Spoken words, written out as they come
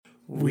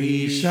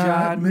We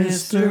shot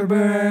Mr.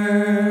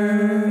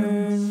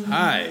 Burns.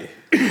 Hi.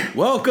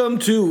 Welcome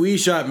to We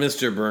Shot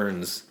Mr.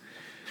 Burns,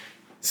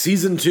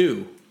 Season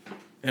 2.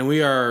 And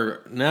we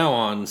are now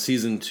on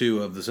Season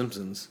 2 of The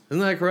Simpsons. Isn't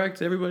that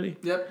correct, everybody?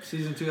 Yep,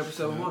 Season 2,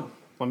 Episode 1.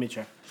 Let me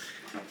check.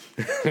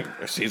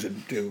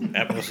 Season 2,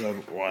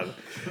 Episode 1.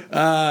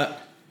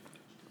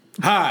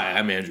 Hi,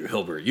 I'm Andrew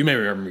Hilbert. You may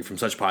remember me from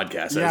such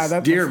podcasts as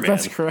Dear Man.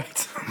 That's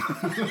correct.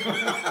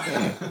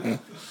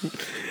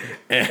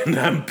 And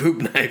I'm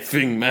poop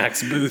knifing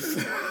Max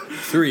Booth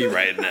 3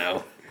 right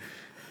now.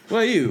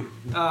 What are you?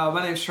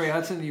 My name's Trey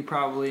Hudson. You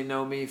probably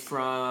know me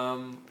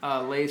from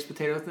Lay's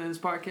Potato Thins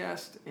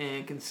podcast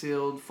and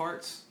Concealed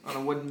Farts on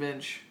a Wooden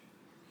Bench.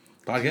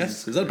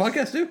 Podcast? Is that a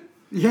podcast too?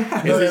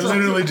 Yeah. No, it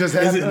literally just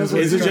happened.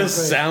 Is it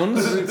just sounds?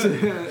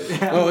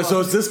 Oh,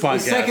 so it's this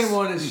podcast. The second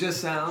one is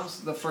just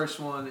sounds. The first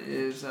one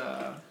is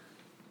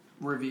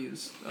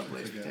reviews of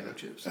Lay's Potato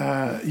Chips.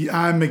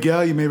 I'm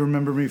Miguel. You may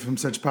remember me from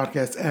such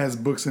podcasts as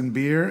Books and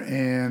Beer,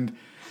 and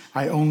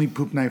I only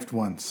poop knifed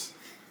once.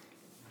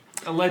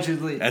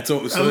 Allegedly. That's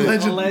so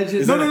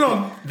Allegedly.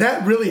 No.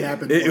 That really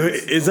happened.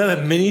 Is that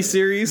a mini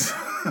series?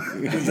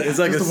 It's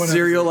like a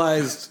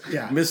serialized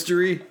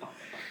mystery.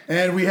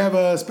 And we have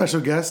a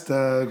special guest.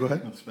 Go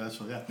ahead. That's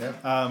special, yeah.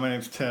 My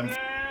name's Tim.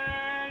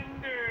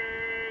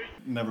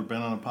 Never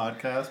been on a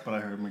podcast, but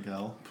I heard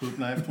Miguel poop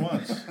knifed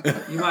once.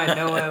 You might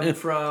know him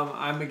from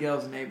I'm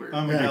Miguel's Neighbor.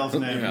 I'm Miguel's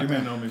neighbor. You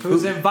may know me.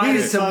 Who's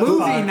invited to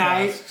movie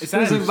night. Is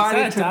that a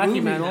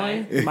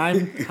documentary?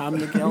 I'm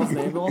Miguel's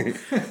neighbor.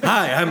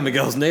 Hi, I'm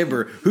Miguel's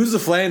neighbor. Who's the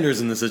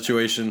Flanders in this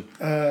situation?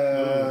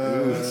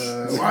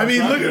 I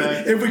mean, look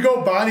at it. If we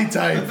go body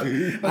type,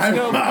 I'm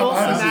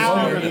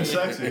Longer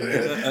sexy.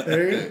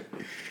 there.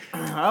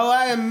 Oh,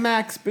 I am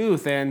Max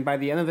Booth, and by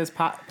the end of this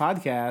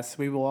podcast,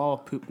 we will all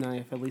poop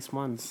knife at least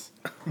once.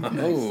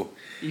 Oh.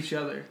 Each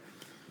other.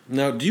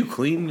 Now, do you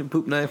clean your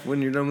poop knife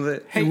when you're done with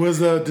it? It was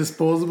a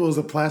disposable. It was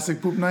a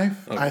plastic poop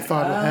knife. Okay. I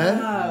thought it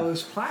had. It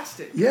was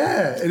plastic.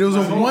 Yeah, it was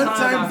a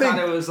one-time thing. I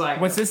thought it was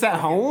like was this at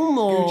home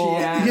or?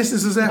 Yes,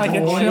 this is at like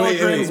home.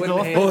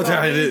 Wait. Hold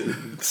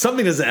on.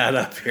 Something doesn't add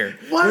up here.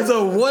 What? It's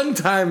a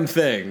one-time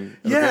thing.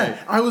 Yeah, okay?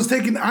 I was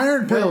taking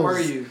iron pills. Where were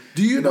you?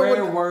 Do you know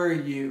Where were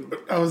you?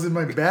 I was in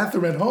my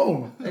bathroom at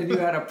home. And you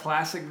had a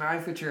plastic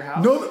knife at your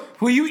house? No.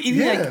 Were you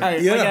eating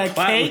a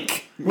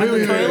cake Wait, on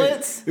the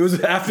toilets? It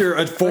was after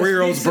a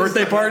 4-year-old's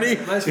birthday party?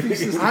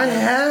 I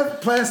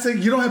have plastic.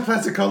 You don't have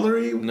plastic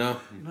cutlery? No.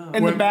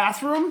 In the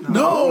bathroom?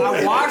 No.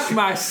 I washed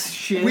my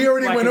shit. We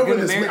already like went a over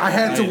good this. American. I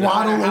had to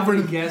waddle over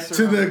to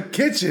the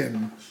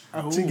kitchen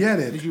to get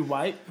Did it. you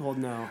wipe? Well,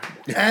 no.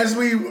 As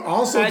we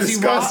also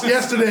discussed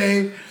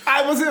yesterday.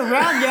 I wasn't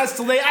around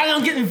yesterday. I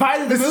don't get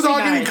invited to This is movie all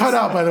getting nights. cut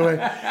out, by the way.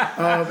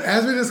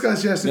 As we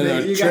discussed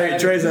yesterday.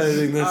 Trey's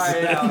editing this.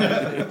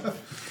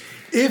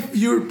 If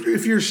your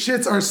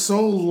shits are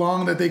so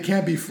long that they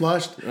can't be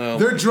flushed,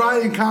 they're dry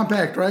and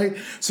compact, right?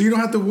 So you don't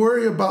have to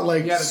worry about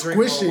like You gotta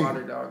squishing. drink more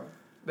water, dog.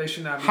 They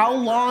should not be How that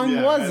long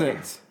Yeah, was I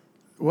it?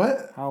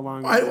 What? How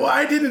long?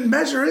 I didn't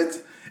measure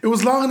it. It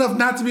was long enough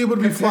not to be able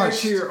to be Compare it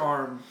flushed. to your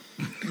arm.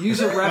 Use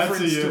a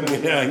reference you. to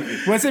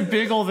it. Was it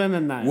bigger than the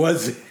knife?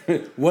 Was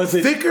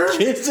it Thicker?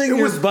 kissing It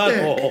your was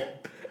butthole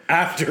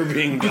after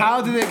being done?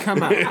 How did it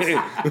come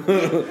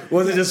out?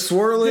 Was it just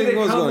swirling? Did it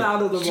What was come going on?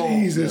 out of the bowl?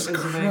 Jesus Is the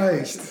main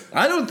Christ. question.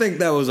 I don't think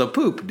that was a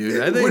poop,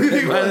 dude. I think What do you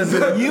think it might was?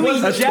 have been You a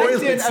toilet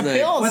ejected a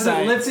snake. pill Was it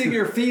site. lifting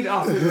your feet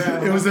off the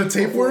ground? It was a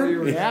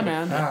tapeworm? Yeah,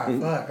 man.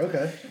 Fuck.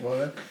 Okay.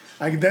 Well,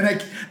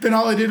 then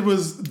all I did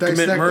was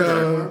dissect.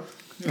 murder.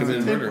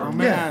 Committed murder. Oh,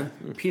 man.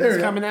 There Peter's you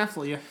go. coming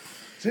after you.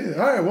 All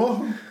right.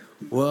 Well,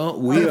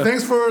 Well,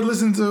 thanks for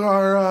listening to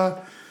our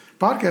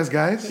podcast,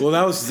 guys. Well,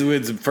 that was the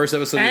first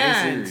episode of this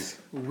And series.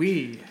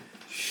 we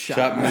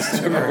Shot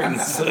Mr.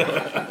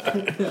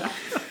 Burns.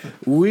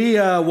 We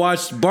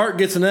watched Bart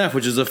Gets an F,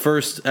 which is the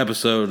first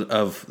episode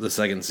of the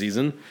second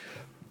season.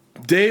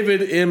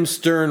 David M.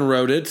 Stern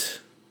wrote it.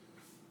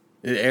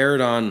 It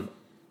aired on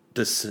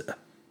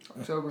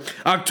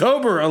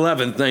October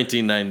 11th,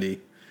 1990.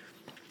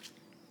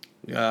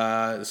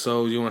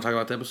 So you want to talk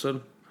about the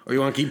episode? Or you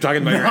want to keep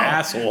talking about your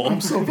asshole? I'm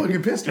so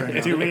fucking pissed right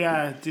now. do we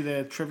do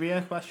the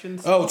trivia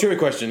questions? Oh, trivia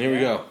question. Here we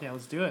go. Yeah,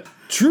 let's do it.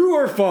 True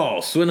or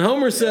false? When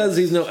Homer says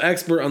he's no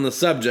expert on the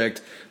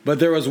subject, but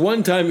there was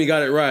one time he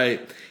got it right,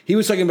 he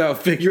was talking about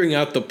figuring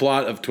out the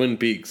plot of Twin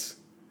Peaks.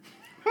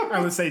 I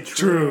would say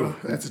True.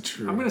 That's a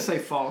true. I'm going to say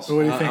false. So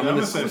what do you think? I'm going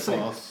to say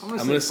false. I'm I'm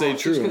gonna say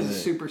false, true just on 'cause it's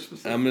it. super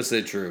specific. I'm going to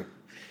say true.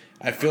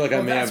 I feel like I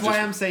Well, may have that's why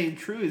just... I'm saying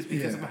true is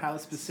because Yeah. of how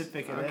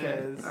specific it Okay.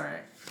 is. All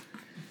right.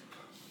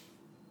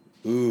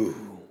 Ooh.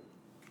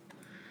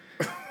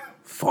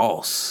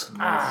 False.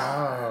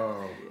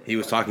 Oh. He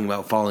was talking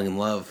about falling in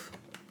love.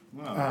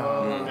 There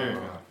you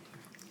go.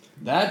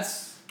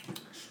 That's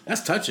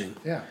touching.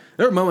 Yeah.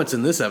 There were moments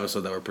in this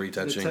episode that were pretty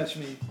Did it touching. touch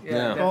me? Yeah.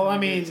 definitely Well,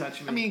 did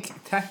touch me.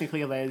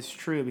 technically that is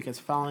true because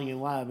falling in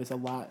love is a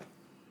lot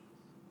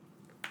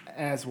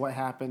as what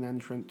happened in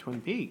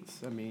Twin Peaks.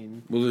 I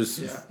mean, Well, there's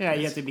yeah,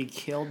 you have to be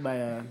killed by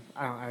a.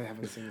 I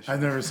haven't seen the show.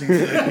 I've never seen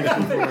it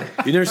before.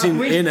 you never seen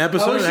We- in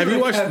episode. I Have you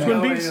wish watched we had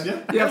Twin no Peaks?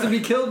 idea. You have to be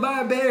killed by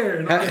a bear.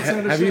 And all that sort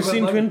of Have shit, you but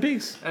seen like, Twin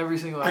Peaks? Every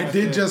single. I episode.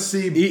 did just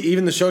see.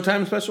 Even the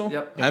Showtime special?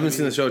 Yep. I haven't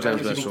seen the Showtime You have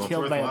to be special.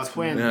 killed by a Worth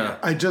twin. Yeah.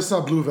 I just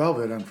saw Blue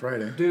Velvet on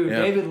Friday. Dude,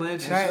 Yeah. David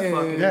Lynch is That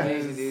fucking is-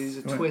 amazing, dude. He's a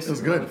It was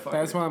twisted good. motherfucker.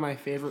 That's one of my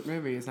favorite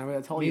movies. I would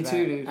have told Me you too,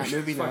 that dude. at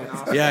movie It's fucking night.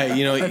 awesome. Yeah,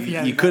 you know,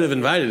 Yeah, you could have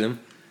invited him.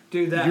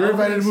 Dude, that You're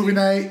invited to opening movie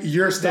scene- night.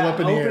 You're still that up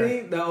in the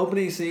air. the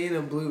opening scene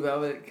of Blue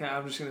Velvet,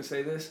 I'm just going to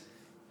say this,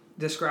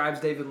 describes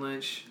David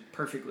Lynch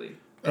perfectly.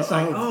 It's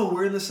like, oh,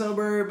 we're in the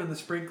suburb and the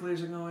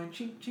sprinklers are going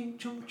ching, ching,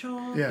 chong,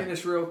 chong. Yeah. And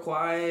it's real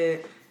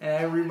quiet and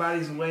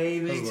everybody's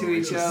waving That's to a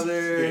each little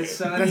other. It's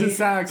sunny. Doesn't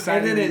sound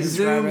exciting And then it to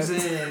describe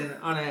zooms it. in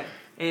on like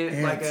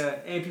Ants.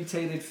 a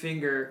amputated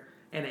finger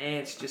and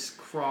ants just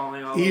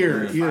crawling all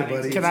Ear, over. ear, fighting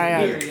buddy. to Can its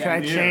I ear, can I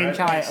yeah. change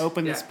how I Yes.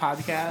 open Yeah. this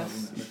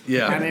podcast? My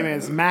Yeah. name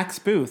is Max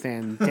Booth,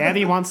 and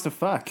Daddy wants to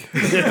fuck.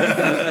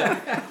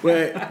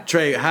 Wait,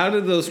 Trey, how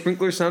did those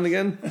sprinklers sound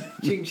again?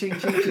 Ching, ching,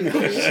 ching, ching,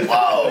 ching.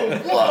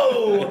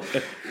 Whoa!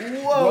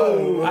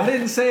 I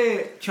didn't say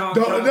it chong,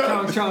 No, chong, no.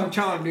 chong, chong,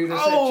 chong, dude. I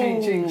said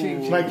ching, ching,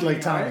 ching, ching.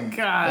 Like Tommy. Alright?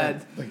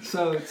 God,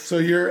 So it's So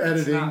you're it's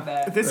editing. not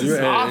bad. this You're is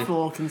editing.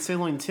 awful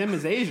considering Tim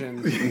is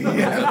Asian.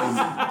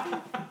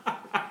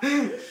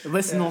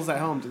 Listeners at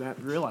home do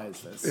not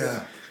realize this.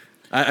 Yeah.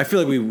 I feel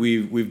like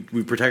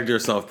we've protected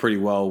ourselves pretty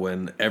well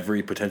when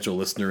every potential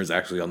listener is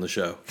actually on the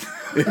show.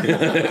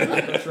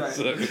 That's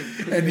right.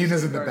 And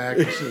Nina's in the back.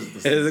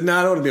 She's No,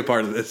 I don't want to be a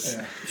part of this.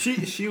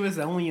 She was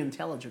the only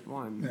intelligent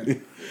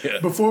one.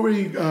 Before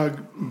we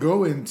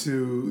go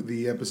into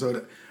the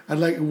episode, I'd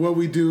like what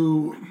we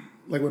do,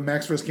 like when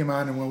Max first came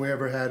on and when we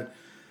ever had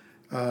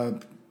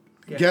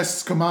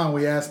guests come on,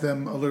 we ask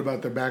them a little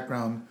about their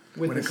background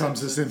With when the it comes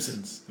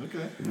Simpsons. to Simpsons.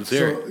 Okay. Let's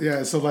hear it. So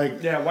yeah, so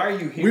like Yeah, why are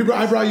you here?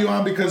 I brought you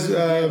on because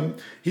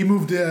he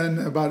moved in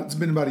it's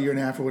been about a year and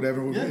a half or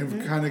whatever.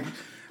 We've kind of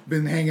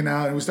been hanging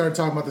out and we started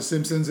talking about the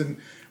Simpsons and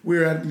we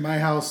were at my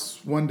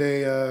house one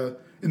day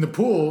in the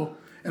pool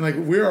and like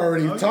we're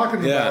already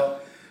talking Yeah.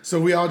 about. So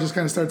we all just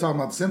kind of started talking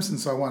about the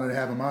Simpsons. So I wanted to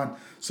have him on.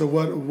 So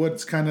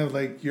what's kind of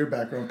like your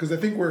background? Because I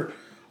think we're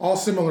all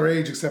similar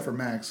age except for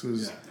Max,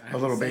 who's a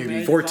little Same baby.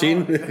 age.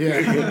 14?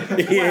 Yeah.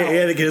 he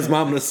had to get his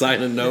mom to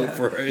sign a note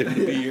for him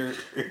to be here.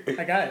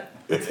 I got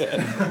it.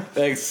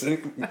 Thanks.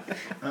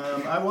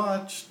 I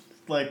watched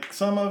like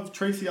some of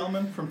Tracy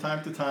Ullman from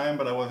time to time,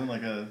 but I wasn't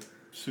like a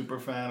super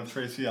fan of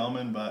Tracy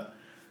Ullman. But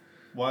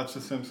watched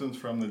The Simpsons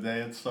from the day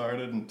it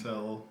started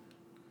until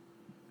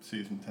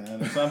season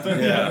 10 or something.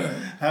 Yeah.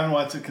 Haven't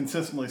watched it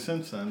consistently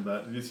since then,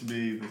 but it used to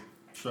be the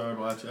show I'd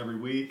watch every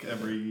week,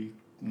 every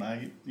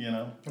night. You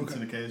know, on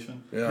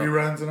syndication. Yeah.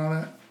 Reruns and all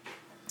that.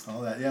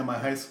 All that. Yeah, my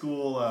high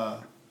school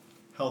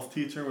health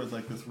teacher was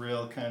like this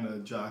real kind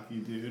of jockey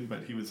dude,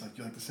 but he was like,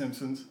 "You like The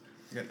Simpsons?"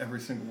 I got every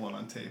single one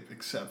on tape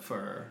except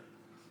for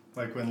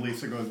like when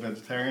Lisa goes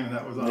vegetarian, and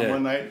that was on Yeah.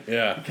 one night.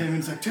 Yeah. He came in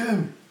and said,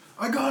 "Tim,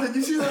 I got it.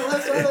 You see that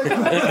last night?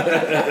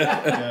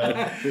 I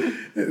got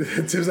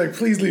it." Tim's like,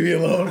 please leave me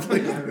alone,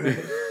 please.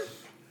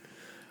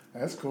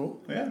 That's cool.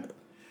 Yeah.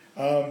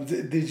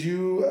 Did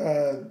you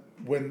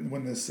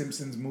when the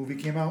Simpsons movie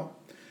came out?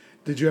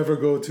 Did you ever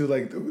go to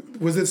like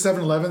was it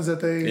 7-Elevens that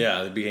they?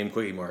 Yeah, they became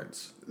Quickie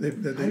Marts.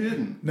 That I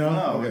didn't. No?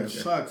 Okay, Which okay.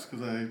 sucks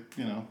because I,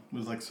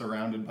 was like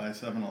surrounded by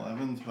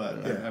 7-Elevens,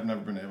 but I've never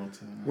been able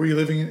to. Were you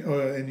living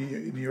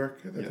in New York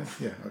at that Yes.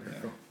 time? Yeah. Okay.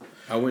 Cool.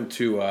 I went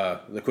to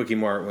the Quickie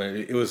Mart when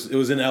it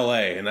was in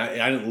L.A. and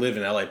I didn't live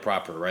in L.A.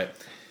 proper, right?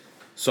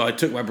 So I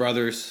took my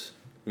brothers,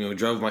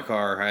 drove my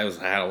car. I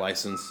had a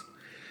license.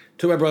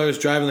 Took my brothers,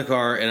 driving the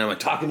car, and I'm like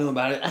talking to them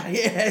about it.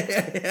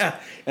 Yeah.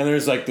 And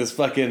there's like this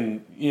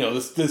fucking,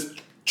 this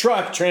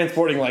truck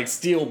transporting like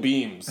steel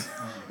beams.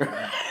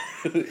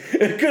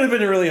 It could have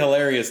been a really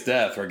hilarious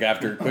death, like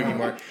after Quickie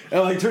Mart.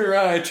 And I turn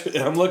around, and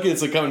I'm looking,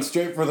 it's like coming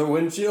straight for the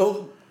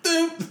windshield.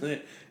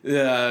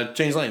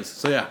 Change lanes.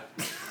 So yeah,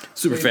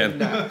 super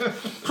fan.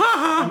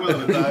 I'm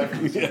willing to die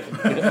for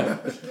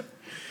this.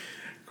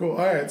 Cool.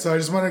 All right. So I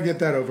just want to get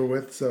that over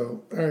with.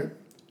 So all right.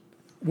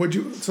 What'd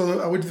you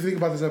think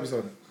about this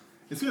episode?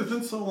 It's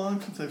been so long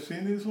since I've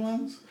seen these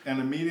ones, and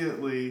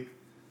immediately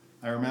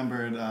I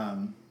remembered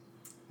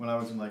when I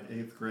was in like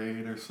 8th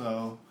grade or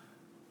so,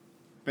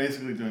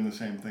 basically doing the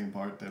same thing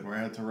Bart did, where I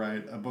had to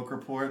write a book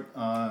report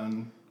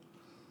on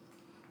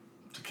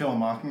To Kill a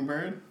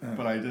Mockingbird,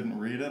 but I didn't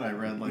read it. I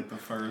read like the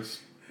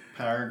first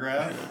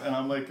paragraph, and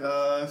I'm like,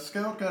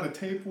 Scout got a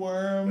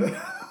tapeworm,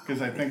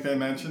 because I think they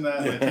mentioned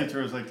that. And the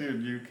teacher was like,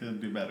 dude, you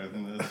could do better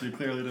than this. You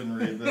clearly didn't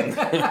read this.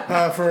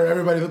 For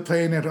everybody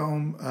playing at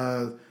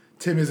home,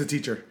 Tim is a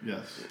teacher.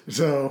 Yes.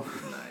 So,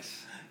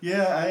 Nice.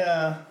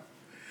 Yeah,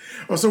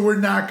 so we're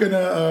not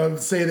gonna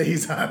say that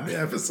he's on the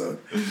episode.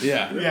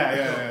 Yeah.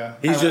 yeah.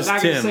 He's just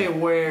not gonna say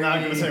Tim. where.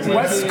 Not gonna say he- where.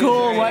 What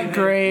school? What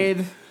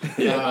grade?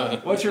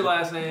 What's your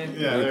last name?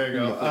 Yeah, there you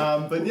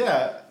go. But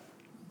yeah,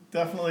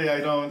 definitely I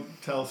don't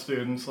tell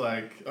students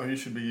like, oh, you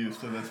should be used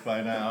to this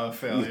by now,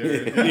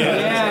 failure.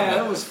 Yeah,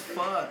 that was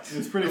fucked.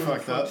 It's pretty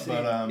fucked up,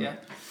 but yeah.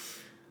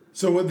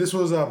 So what this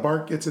was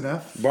Bart Gets an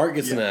F? Bart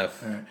gets an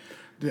F. All right.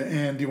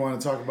 And do you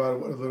want to talk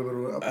about a little bit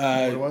of what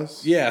it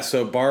was? Yeah,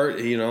 so Bart,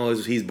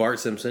 he's Bart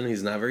Simpson.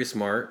 He's not very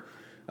smart.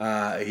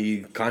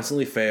 He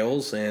constantly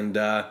fails, and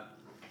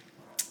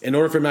in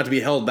order for him not to be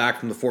held back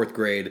from the 4th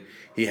grade,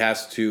 he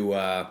has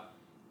to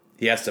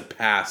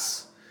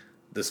pass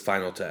this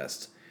final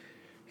test.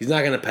 He's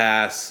not going to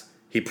pass.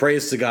 He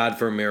prays to God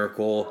for a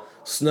miracle.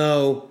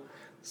 Snow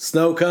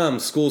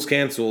comes. School's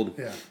canceled.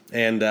 Yeah.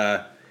 And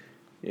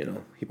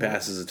he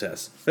passes the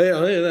test.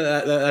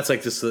 That's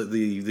like just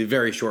the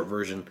very short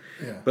version.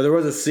 Yeah. But there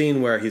was a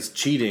scene where he's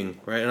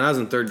cheating, right? And I was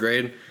in 3rd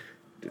grade.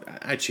 Dude,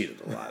 I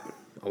cheated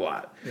a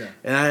lot. Yeah.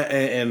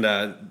 And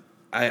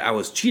I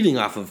was cheating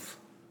off of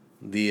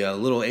the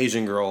little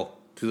Asian girl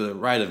to the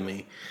right of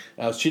me.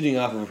 I was cheating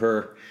off of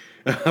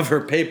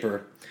her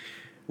paper.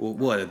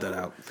 We'll edit that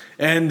out.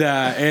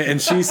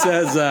 And she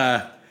says,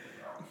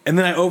 and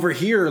then I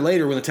overhear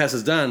later when the test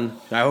is done.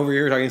 I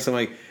overhear her talking to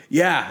someone like,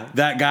 "Yeah,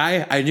 that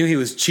guy. I knew he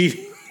was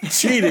cheating,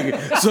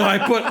 so I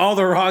put all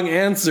the wrong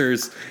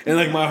answers." And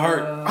like my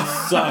heart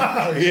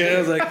sunk. Yeah, I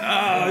was like,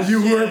 "Oh,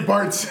 you were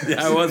Bart Simpson."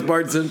 Yeah, I was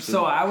Bart Simpson.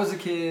 So I was a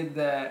kid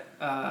that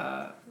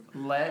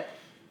let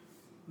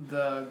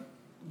the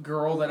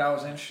girl that I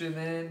was interested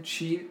in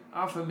cheat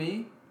off of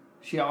me.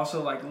 She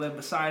also lived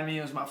beside me.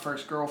 It was my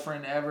first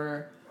girlfriend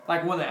ever.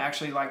 One that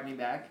actually liked me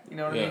back. You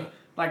know what I mean?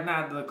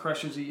 Not the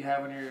crushes that you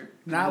have when you're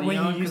Not when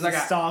young, you use to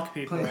stalk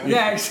people.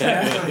 Yeah,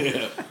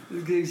 exactly.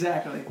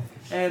 Exactly.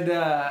 And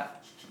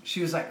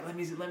she was like, let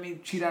me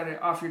cheat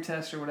off your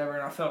test or whatever,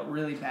 and I felt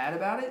really bad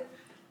about it.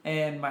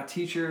 And my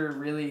teacher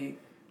really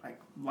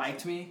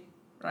liked me,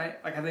 right?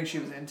 I think she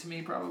was into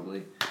me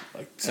probably.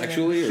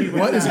 Sexually? Or?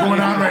 What is going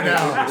on right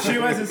now? She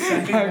wasn't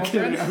saying. I'm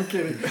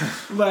kidding.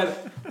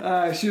 But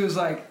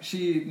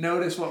she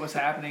noticed what was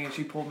happening, and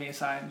she pulled me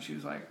aside, and she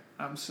was like,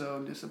 "I'm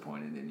so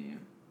disappointed in you.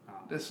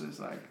 This is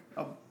a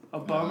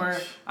bummer.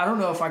 I don't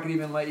know if I could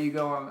even let you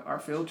go on our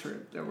field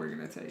trip that we're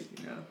gonna take.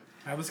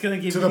 I was gonna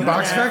give To you the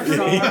box factory.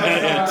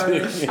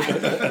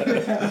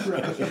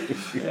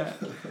 Yeah.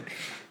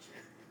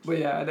 But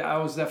yeah, I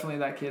was definitely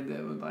that kid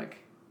that would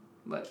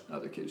let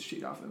other kids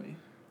cheat off of me.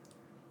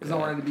 Because I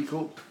wanted to be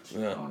cool.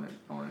 Yeah.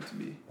 I wanted to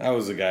be. I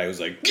was the guy who was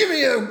like, "Give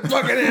me a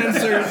fucking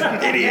answers,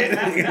 idiot."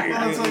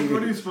 Well, it's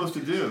what are you supposed to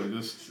do?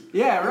 Just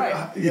right.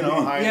 hide the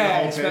whole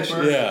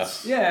paper.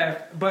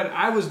 Yeah, but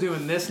I was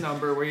doing this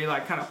number where you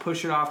kind of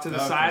push it off to the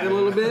side a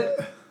little bit,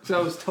 so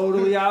it was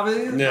totally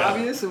obvious. Yeah.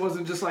 Obvious. It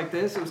wasn't just like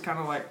this. It was kind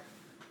of like,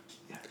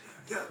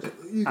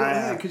 you go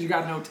ahead, because you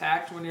got no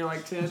tact when you're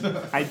 10.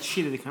 I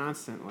cheated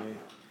constantly.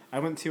 I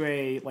went to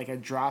a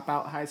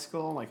dropout high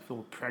school, full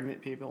of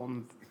pregnant people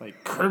and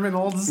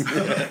criminals,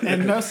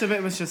 and most of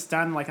it was just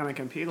done on a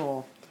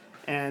computer.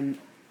 And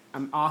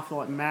I'm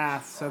awful at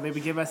math, so they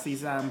would give us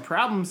these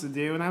problems to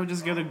do, and I would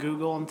just go to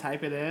Google and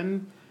type it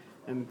in,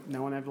 and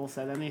no one ever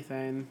said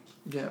anything.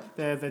 Yeah.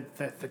 The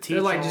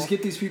teacher. They're just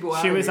get these people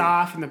out. She was here.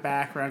 off in the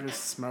background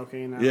just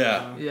smoking.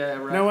 Yeah. Yeah,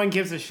 right. No one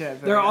gives a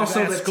shit. They're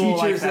also the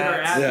teachers that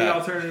are at Yeah. the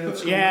alternative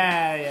school.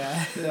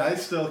 Yeah. I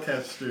still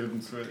catch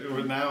students.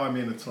 Now,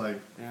 it's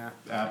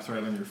apps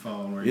right on your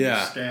phone where you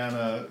scan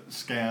a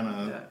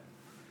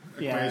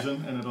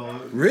equation and it'll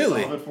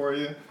Really? solve it for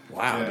you.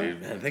 Wow,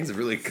 dude, man, things have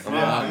really come a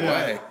long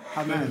way.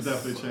 Things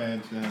definitely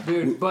changed. Yeah.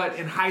 Dude, but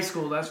in high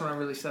school, that's when I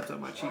really stepped up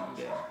my cheating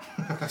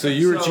game. So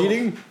you were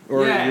cheating,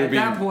 or yeah, you were at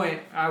being... that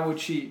point, I would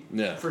cheat.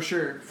 Yeah. For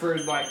sure, for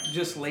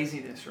just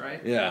laziness,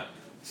 right? Yeah.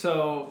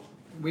 So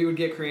we would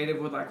get creative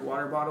with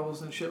water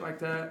bottles and shit like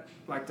that.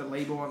 The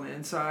label on the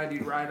inside,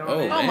 you'd write on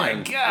it. Oh my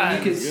Man. god!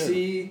 And you could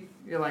see,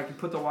 you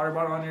put the water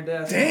bottle on your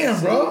desk.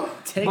 Damn, bro.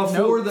 Take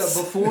Before notes.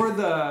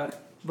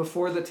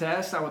 before the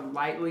test, I would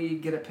lightly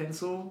get a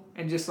pencil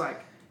and just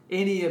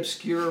any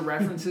obscure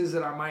references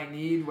that I might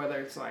need, whether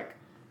it's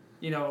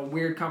a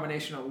weird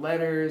combination of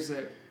letters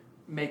that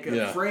make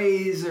a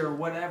phrase or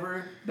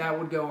whatever, that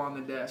would go on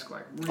the desk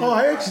really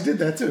I actually did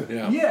that too.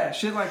 Yeah,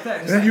 shit like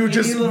that. And then you would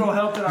any little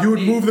help that I would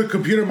need. move the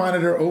computer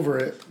monitor over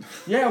it.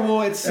 Yeah,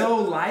 well, it's so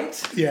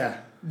light Yeah.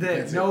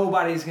 that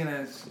nobody's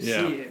gonna see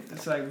it.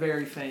 It's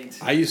very faint.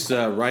 I used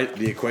to write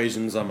the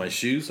equations on my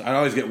shoes. I'd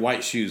always get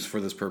white shoes for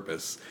this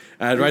purpose.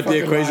 I'd write the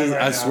fucking equations. lying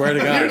right I now. swear to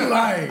God, You're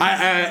lying. I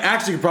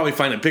actually could probably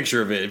find a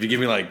picture of it if you give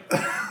me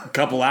a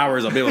couple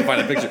hours. I'll be able to find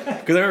a picture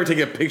because I remember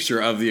taking a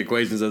picture of the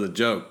equations as a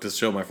joke to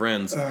show my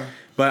friends.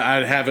 But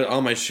I'd have it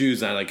on my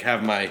shoes and I'd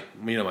have my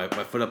my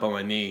foot up on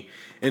my knee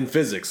in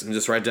physics and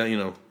just write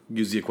down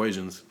use the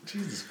equations.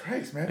 Jesus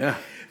Christ, man. Yeah.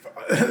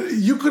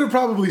 You could have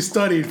probably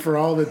studied for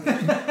all the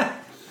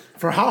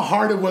for how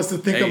hard it was to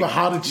think about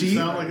how to You cheat.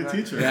 sound like a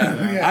teacher.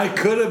 Yeah. I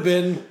could have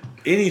been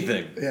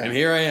anything, Yeah. and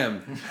here I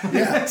am,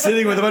 Yeah.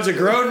 sitting with a bunch of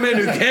grown men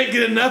who can't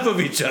get enough of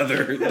each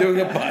other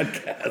doing a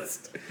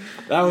podcast.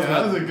 That was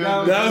That was a good.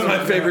 that was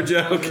my favorite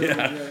joke.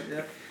 Yeah.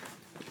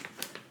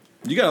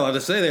 You got a lot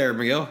to say there,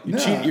 Miguel. You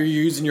cheat. You're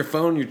using your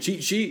phone, your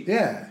cheat sheet.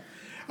 Yeah.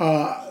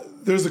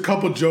 There's a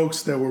couple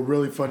jokes that were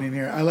really funny in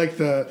here. I like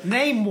the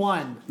Name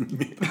one.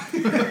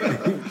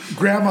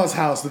 Grandma's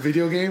House, the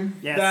video game.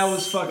 Yes. That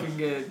was fucking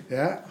good.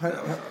 Yeah?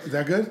 Is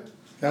that good?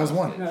 That was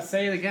one. No,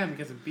 say it again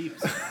because it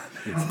beeps.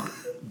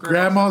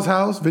 Grandma's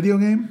House video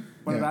game.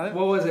 What Yeah. about it?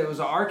 What was it? It was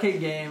an arcade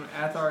game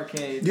at the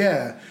arcade.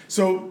 Yeah.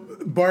 So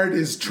Bart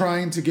is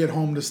trying to get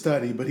home to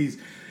study, but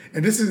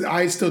and this is,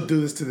 I still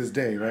do this to this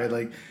day, right?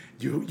 Like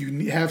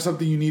you have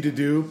something you need to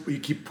do, but you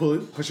keep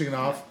pushing it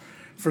off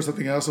for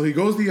something else. So he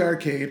goes to the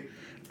arcade,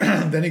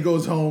 then he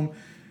goes home,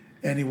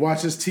 and he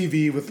watches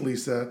TV with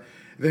Lisa.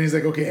 Then he's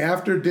like, okay,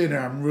 after dinner,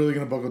 I'm really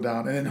gonna buckle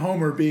down. And then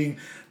Homer, being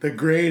the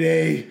grade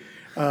A,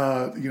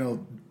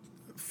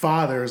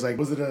 father, is like,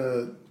 was it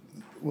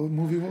what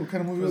movie? What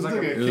kind of movie was like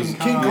it? a King King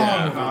Kong. Kong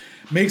Yeah. movie.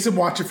 Makes him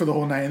watch it for the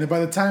whole night, and then by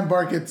the time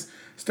Bart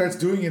starts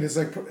doing it, it's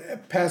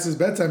like past his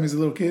bedtime. He's a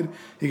little kid.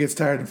 He gets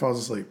tired and falls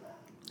asleep.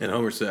 And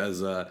Homer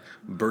says,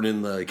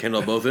 "Burning the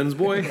candle at both ends,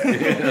 boy."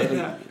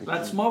 Yeah,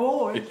 that's my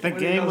boy. The When he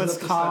game goes was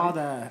up to called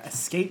study.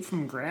 Escape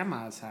from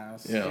Grandma's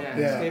House. Yeah.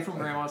 Yeah, Escape from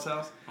Grandma's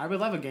House. I would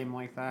love a game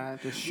like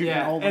that. Just shooting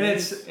Yeah, old and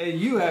ladies.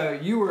 it's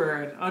you were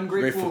an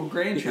ungrateful Grateful.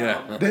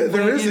 grandchild. Yeah. There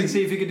Playing is it a- to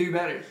see if you could do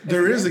better.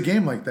 There is a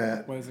game like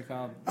that. What is it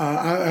called?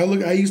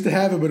 I used to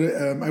have it,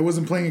 but I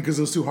wasn't playing it because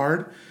it was too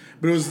hard.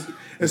 But it was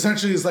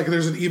essentially, it's like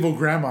there's an evil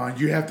grandma, and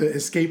you have to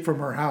escape from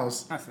her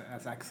house.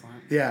 That's excellent.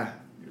 Yeah,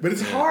 but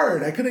it's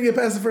hard. I couldn't get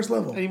past the first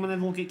level. Anyone that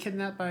will get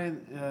kidnapped by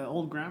an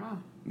old grandma?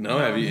 No,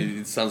 have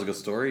you? It sounds like a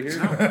story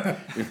here.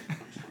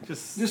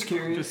 Just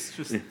curious.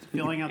 Just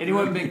feeling out. the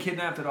Anyone room. been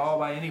kidnapped at all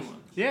by anyone?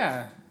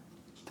 Yeah.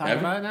 Talk Have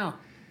you? about it now.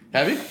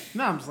 Have you,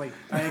 No, I'm just like,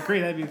 I agree.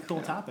 That'd be a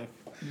cool topic.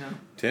 No.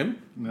 Tim,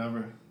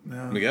 Never.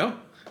 No. Miguel?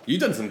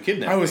 You've done some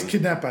kidnapping. I was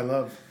kidnapped by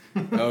love.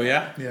 Oh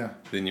yeah. Yeah.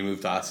 Then you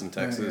moved to Austin,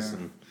 Texas, yeah.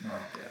 and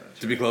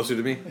to be closer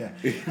to me.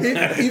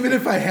 Yeah. Even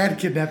if I had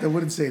kidnapped, I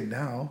wouldn't say it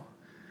now.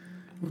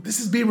 This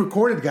is being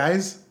recorded,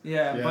 guys. Yeah,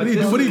 Yeah. but What are you-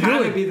 this what are would you kind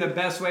doing? of be the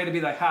best way to be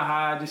like,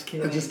 haha, just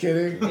kidding. Just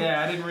kidding.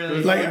 Yeah, I didn't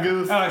really.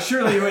 Like-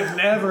 surely you would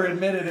never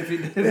admit it if you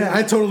did. Yeah,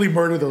 I totally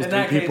murdered those In three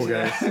that people,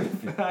 case, guys.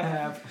 yeah, I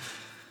have.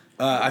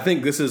 I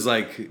think this is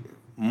like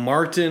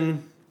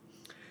Martin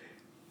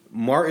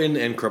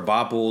and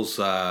Krabappel's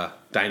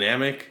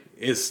dynamic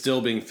is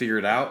still being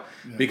figured out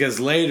because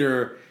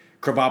later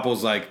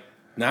Krabappel's like,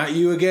 "Not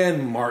you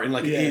again, Martin."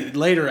 Like Yeah.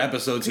 later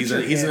episodes, Put he's your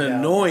an hand down.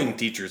 annoying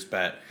teacher's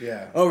pet.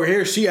 Yeah. Over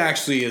here, she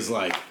actually is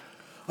like,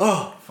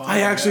 "Oh,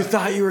 I actually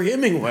thought you were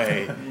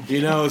Hemingway."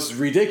 It's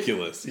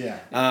ridiculous. Yeah.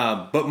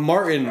 But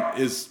Martin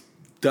is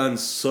done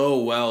so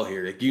well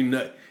here.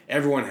 Like,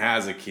 everyone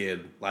has a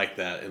kid like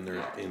that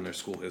in their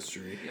school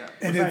history. Yeah.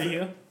 And Is that it-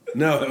 you?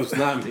 No, that was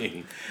not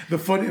me.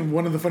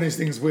 one of the funniest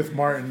things with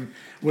Martin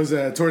was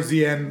towards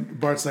the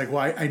end, Bart's like,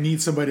 "Well, I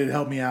need somebody to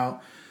help me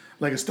out,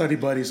 like a study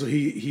buddy." So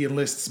he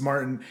enlists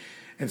Martin,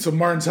 and so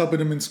Martin's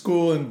helping him in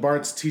school, and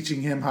Bart's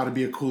teaching him how to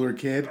be a cooler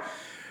kid.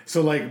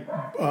 So like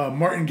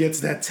Martin gets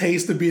that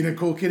taste of being a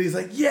cool kid. He's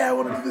like, "Yeah, I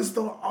want to do this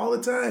all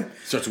the time."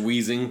 Starts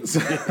wheezing.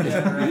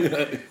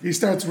 He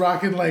starts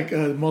rocking like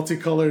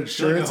multicolored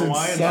shirts and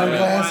Hawaiian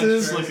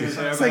sunglasses. shirt.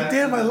 It's like,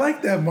 damn, I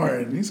like that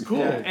Martin. He's cool.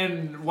 Yeah,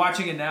 and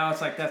watching it now,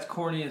 it's like that's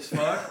corny as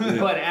fuck.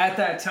 But at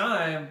that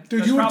time,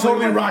 Dude, that's you would probably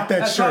totally what- rock that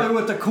that's shirt. probably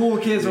what the cool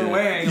kids were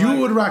wearing. You like,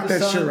 would rock the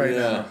that shirt right Yeah.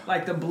 now.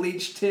 Like the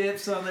bleach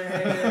tips on their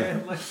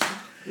hair. Like,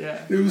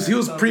 yeah. He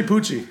was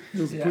pre-Poochie. He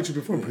was Yeah. Poochie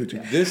before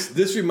Poochie.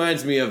 This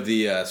reminds me of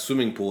the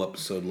swimming pool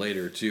episode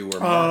later too,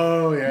 where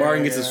Oh, yeah,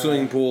 Martin gets yeah. a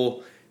swimming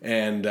pool,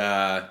 and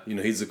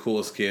he's the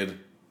coolest kid.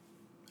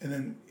 And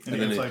then And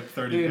then it's it- like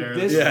 30 Dude, pairs.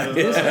 this- of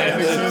this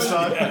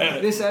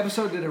episode. This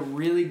episode did a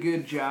really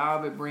good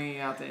job at bringing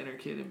out the inner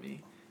kid in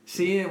me.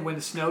 Seeing it when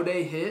the snow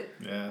day hit,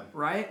 Yeah.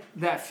 right?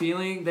 That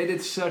feeling, they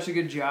did such a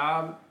good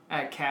job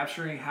at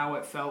capturing how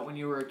it felt when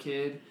you were a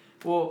kid.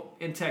 Well,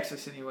 in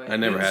Texas anyway. I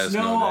never It had a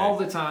snow day. all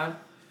the time,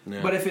 Yeah.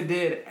 but if it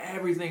did,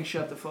 everything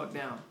shut the fuck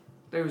down.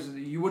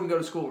 You wouldn't go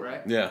to school,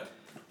 right? Yeah.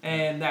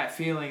 And that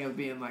feeling of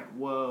being like,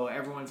 whoa,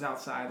 everyone's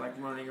outside, like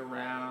running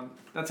around.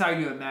 That's how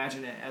you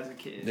imagine it as a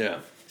kid. Yeah.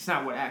 It's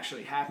not what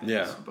actually happens.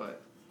 Yeah. But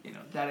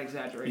that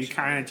exaggeration. You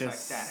kind of makes, like,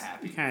 just that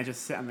happy. you kind of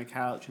just sit on the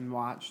couch and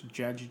watch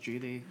Judge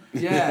Judy.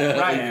 Yeah,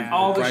 right. Yeah.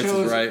 All the Price is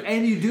shows, Right.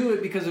 and you do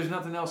it because there's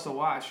nothing else to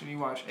watch, and you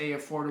watch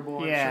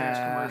affordable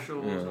Yeah. insurance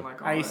commercials and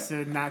like all I used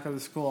that. to not go to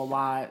school a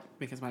lot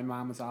because my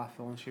mom was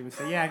awful, and she would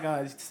say, "Yeah, go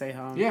ahead, stay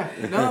home." Yeah,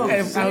 no. And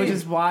I would same.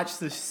 just watch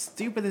the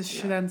stupidest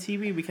shit on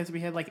TV because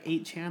we had like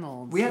 8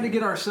 channels. We had to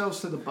get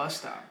ourselves to the bus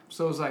stop,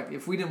 so it was like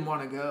if we didn't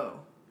want to go,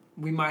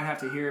 we might have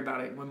to hear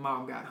about it when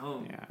mom got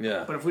home. Yeah.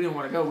 Yeah. But if we didn't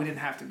want to go, we didn't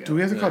have to go. do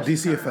we have to call Yeah.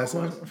 DCFS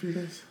on for you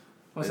guys?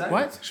 What's that?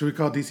 What? Should we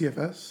call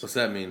DCFS? What's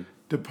that mean?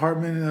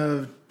 Department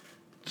of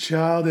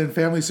Child and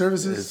Family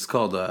Services? It's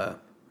called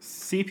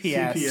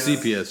CPS.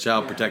 CPS,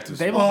 Child Yeah. Protective.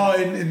 They Service.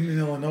 Oh, in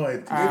Illinois.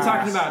 You're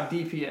talking about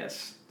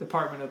DPS,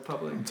 Department of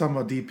Public. I'm talking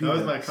about DP. That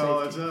was my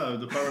college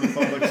Department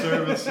of Public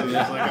Services. Like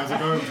I was a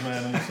garbage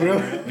man. And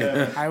shit.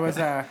 Yeah. I was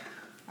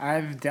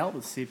I've dealt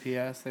with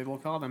CPS. They will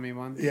call them me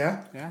once.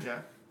 Yeah? Yeah. Yeah.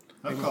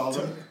 I've called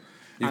them.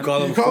 You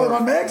call them. You call it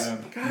on Max?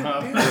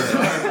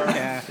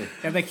 Yeah.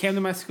 Yeah. They came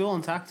to my school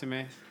and talked to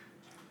me.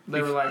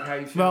 They were like, "How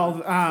you feel?" Well,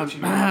 What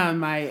you know?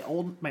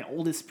 my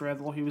oldest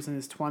brother, he was in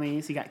his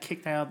 20s. He got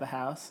kicked out of the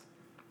house,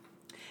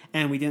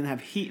 and we didn't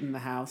have heat in the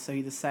house, so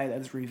he decided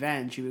as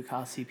revenge he would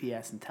call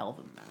CPS and tell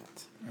them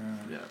that.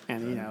 Yeah.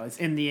 And it's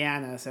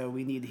Indiana, so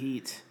we need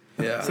heat.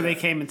 Yeah. So they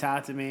came and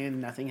talked to me,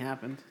 and nothing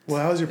happened.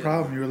 Well, how was your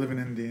problem? You were living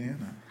in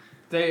Indiana.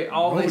 They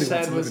Nobody wants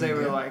said to was live they in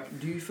were Indiana. like,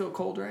 "Do you feel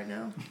cold right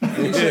now?" And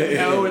he said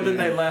no, and then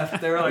they left.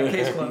 They were like,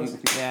 "Case closed."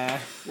 Yeah.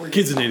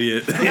 Kid's an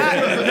idiot.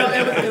 Yeah,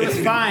 no, it was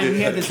fine.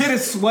 We had this. Kid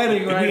is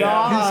sweating right We now.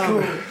 all,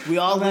 He's cool. we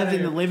all I'm lived outta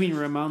in the here. living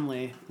room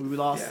only. We would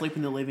all Yeah. sleep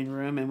in the living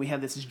room, and we had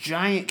this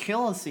giant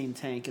kerosene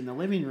tank in the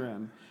living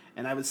room,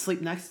 and I would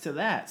sleep next to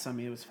that. So I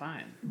mean, it was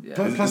fine. Yeah.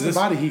 Plus Is the this-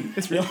 body heat.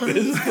 It's real.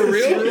 Is this for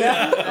real?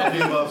 I'll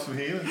give up some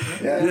heat. and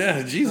shit.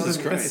 Yeah, Jesus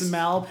The Christ.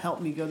 smell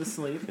helped me go to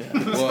sleep.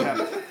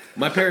 Well,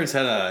 my parents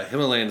had a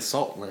Himalayan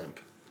salt lamp.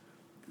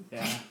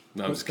 Yeah.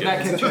 No, I'm just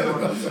That kidding. can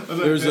I was like,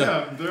 There's a-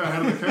 damn, they're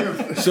ahead of the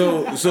curve.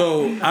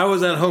 So I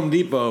was at Home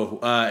Depot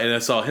and I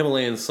saw a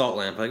Himalayan salt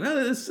lamp. Like,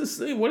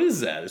 what is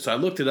that? So I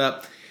looked it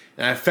up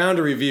and I found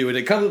a review, and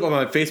it comes up on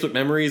my Facebook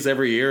memories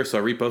every year, so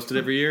I repost it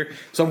every year.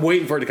 So I'm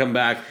waiting for it to come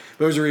back.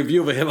 There was a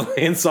review of a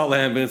Himalayan salt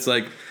lamp, and it's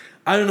like,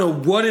 I don't know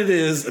what it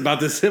is about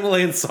this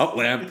Himalayan salt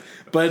lamp,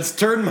 but it's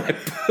turned my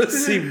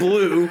pussy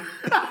blue.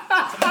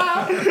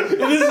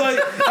 It is like,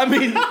 I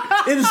mean,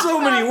 in so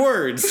many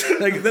words.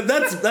 Like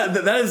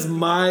that is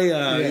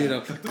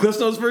my Cliff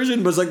Notes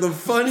version, but it's like the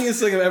funniest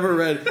thing I've ever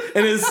read,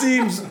 and it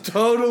seems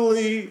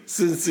totally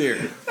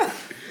sincere.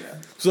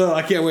 So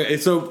I can't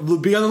wait. So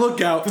be on the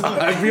lookout. Be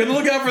on the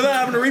lookout for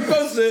that. I'm gonna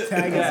repost it.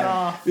 Tag us Yeah.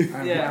 off.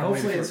 Yeah,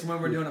 hopefully it's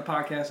when we're doing a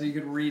podcast so you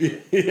could read it.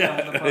 on the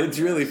Yeah, podcast. it's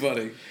really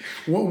funny.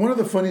 One of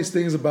the funniest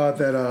things about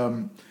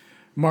that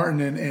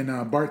Martin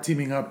and Bart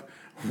teaming up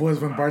was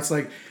when Bart's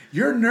like,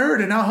 "You're a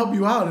nerd, and I'll help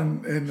you out,"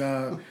 and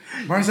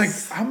Martin's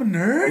like, "I'm a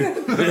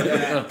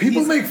nerd.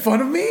 People make fun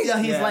of me." Yeah,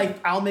 he's Yeah. like,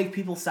 I'll make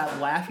people stop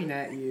laughing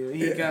at you.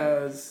 He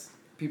goes,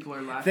 People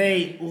are laughing.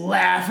 they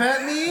laugh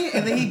at me,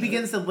 and then he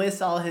begins to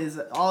list all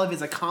of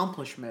his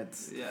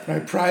accomplishments. Yeah.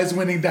 Right,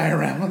 prize-winning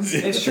dioramas.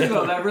 It's true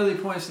though. That really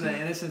points to the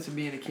innocence of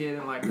being a kid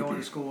and like going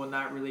to school and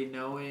not really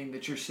knowing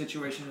that your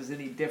situation is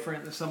any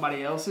different than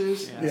somebody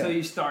else's Yeah. until Yeah.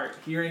 you start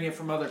hearing it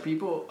from other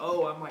people.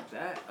 Oh, I'm like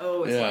that.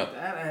 Oh, it's Yeah. like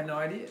that. I had no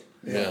idea.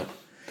 Yeah.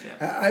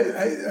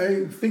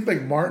 I think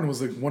like Martin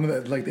was like one of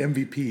the like the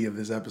MVP of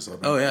this episode.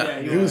 Oh Yeah, yeah.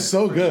 he It was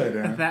so good.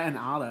 Yeah. That and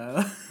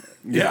Otto.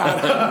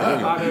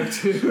 Otto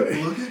too.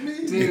 Look at me.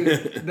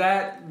 Dude,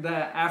 that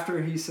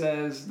after he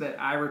says that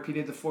I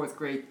repeated the 4th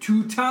grade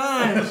 2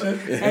 times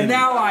and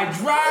now I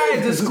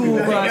drive the school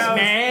bus,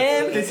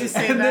 man. Did you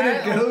say and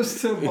that? then it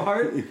goes to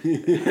Bart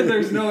and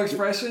there's no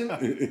expression.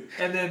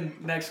 And then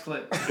next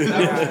clip.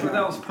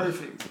 That was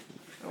perfect.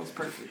 That was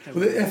perfect.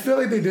 Well, I feel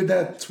like they did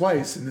that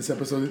twice in this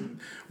episode,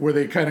 where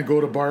they kind of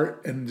go to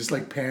Bart and just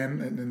like pan,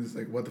 and then it's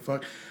like, what the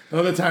fuck. The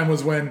other time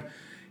was when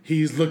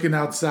he's looking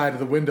outside of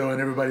the window and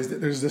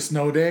there's a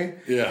snow day.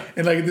 Yeah.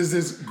 And like there's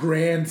this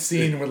grand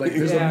scene where like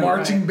there's Yeah, a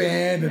marching right.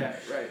 band and Yeah,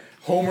 right.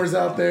 Homer's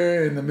out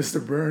there and the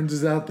Mr. Burns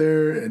is out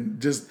there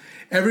and just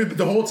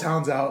the whole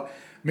town's out.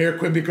 Mayor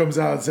Quimby comes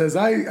out and says,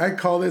 I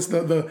call this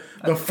the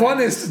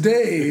funnest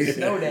day.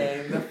 Snow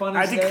day. The funnest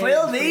I day.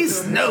 declare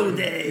these snow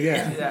days.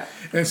 Yeah. Yeah.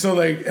 And so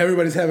like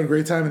everybody's having a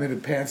great time, and then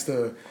it pans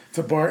to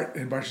Bart,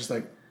 and Bart's just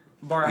like,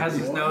 Bart has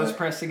his What? nose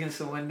pressed against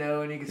the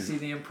window and you can see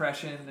the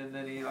impression and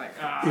then he like,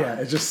 yeah,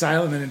 it's just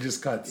silent and it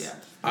just cuts. Yeah.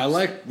 I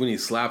like when he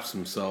slaps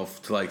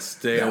himself to like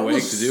stay That awake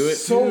was to do it.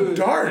 so Dude,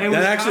 dark. it was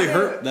That actually kinda-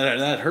 hurt.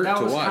 That hurt That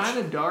to was watch. kind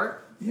of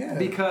dark. Yeah.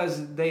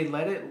 Because they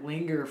let it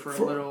linger for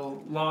a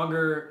little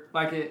longer.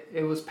 Like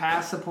it was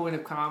past the point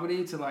of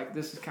comedy to like,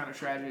 this is kind of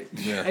tragic.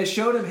 Yeah. It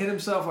showed him hit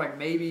himself like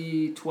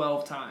maybe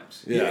 12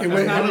 times. Yeah. It That's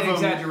went- not one an of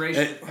them-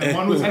 exaggeration. And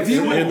one was If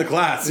you in the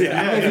class,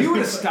 yeah. If you would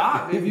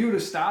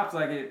have stopped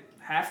like it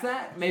half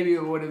that, maybe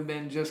it would have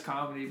been just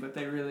comedy, but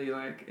they really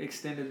like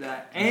extended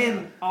that.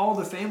 And all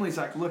the families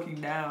like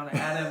looking down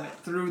at him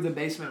through the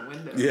basement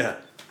window. Yeah.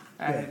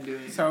 At him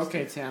doing So,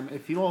 okay, Tim,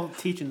 if you're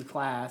teaching the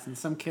class and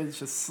some kid's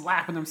just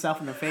slapping himself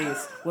in the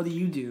face, what do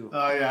you do?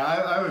 Oh yeah,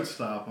 I would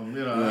stop him.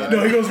 You know,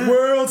 No, he goes,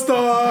 World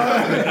Star!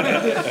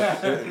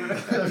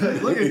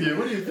 look at you.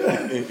 What do you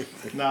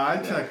think? No, I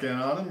check in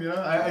on him. You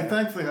know, I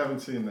thankfully haven't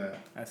seen that.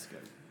 That's good.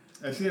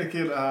 I've seen a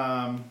kid.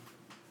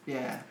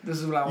 Yeah, this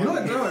is what I You know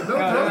want what?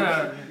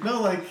 to do.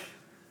 No, like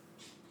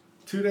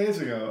 2 days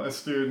ago, a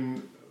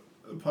student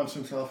punched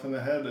himself in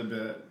the head a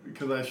bit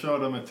because I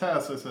showed him a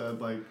test. I said,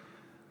 like,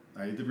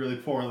 you did really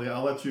poorly.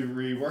 I'll let you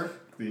rework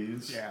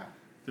these. Yeah.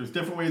 There's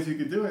different ways you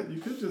could do it. You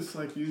could just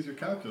like use your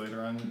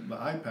calculator on the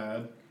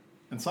iPad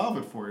and solve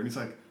it for you. And he's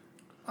like,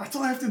 that's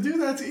all I have to do.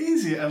 That's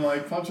easy. And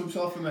like punch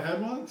himself in the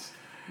head once.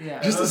 Yeah.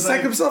 Just to was psych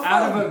like, himself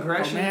out out. of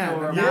aggression Oh, man.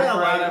 or Yeah,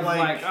 out of like-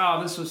 like,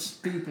 oh, this was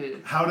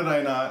stupid. How did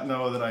I not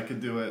know that I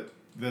could do it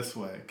this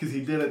way? Because he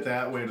did it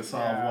that way to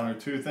solve Yeah. one or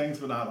two things,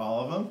 but not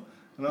all of them.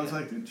 And I was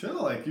like, dude,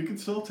 chill. Like, you can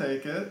still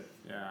take it.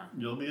 Yeah.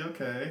 You'll be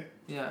okay.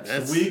 Yeah.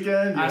 It's a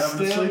weekend. You're I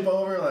having still- a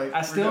sleepover. Like, I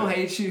we're still good.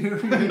 hate you.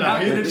 You're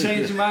not going to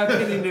change my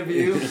opinion of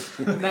you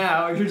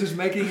now. You're just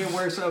making it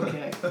worse.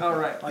 Okay. All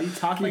right. Are you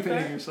talking Keep like it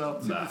in that?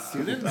 yourself.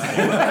 Students?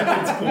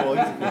 It's cool.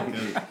 He's a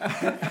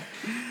cool kid.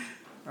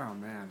 Oh,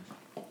 man.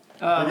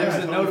 Yeah, I There's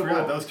a totally forgot.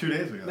 notable. That was 2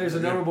 days ago. There's a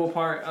notable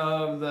part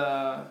of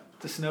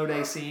the snow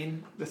day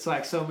scene that's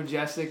like so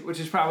majestic, which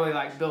is probably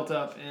like built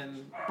up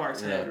in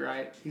Bart's head,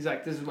 right? He's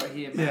like, this is what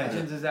he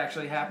imagines is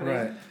actually happening.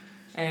 Right.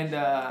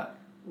 And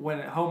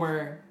when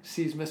Homer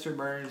sees Mr.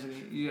 Burns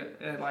and you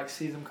like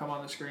sees him come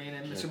on the screen,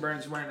 and Mr.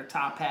 Burns is wearing a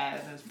top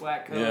hat and his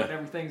black coat and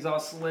everything's all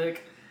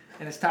slick,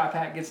 and his top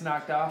hat gets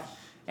knocked off.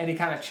 And he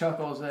kind of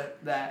chuckles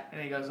at that, and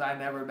he goes, "I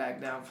never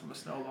back down from a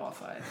snowball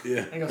fight." Yeah.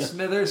 And he goes,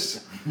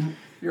 "Smithers,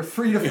 you're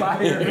free to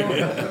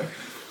fire."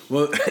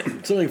 Well,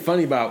 something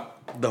funny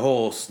about the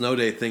whole snow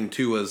day thing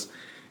too was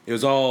it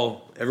was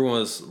all everyone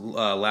was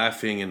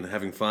laughing and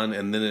having fun,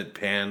 and then it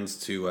pans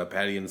to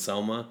Patty and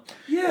Selma.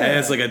 Yeah. And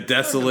it's like a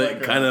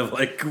desolate kind of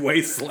like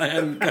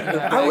wasteland. Kind of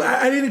thing.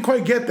 I didn't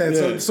quite get that.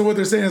 Yeah. So what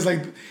they're saying is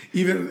like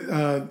even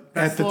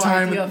That's at the whole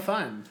time idea of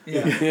fun.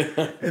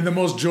 Yeah. in the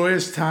most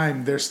joyous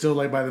time, they're still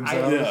like by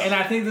themselves. And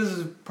I think this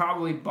is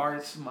probably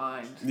Bart's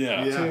mind.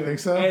 Yeah. Yeah. I think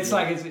so. And it's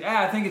like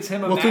I think it's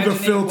him Well, through imagining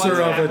the filter what's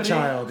of happening. a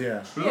child,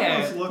 yeah. But it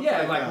almost looked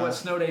like what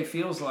snow day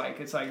feels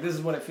like. It's like this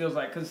is what it feels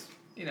like because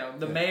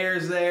the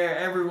mayor's there,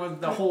 everyone,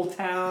 the whole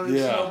town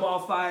is snowball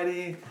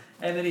fighting,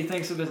 and then he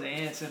thinks of his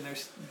aunts, and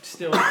there's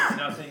still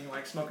nothing,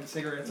 like smoking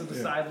cigarettes at the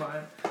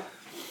sideline.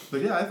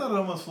 But yeah, I thought it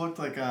almost looked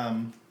like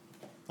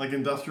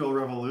Industrial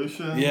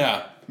Revolution.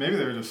 Yeah. Maybe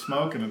they were just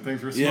smoking and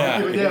things were smoky.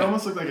 Yeah. But yeah, it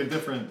almost looked like a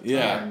different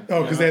time.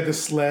 Oh, because they had the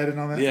sled and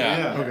all that.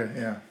 Yeah. Yeah. Okay.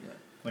 Yeah.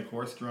 Like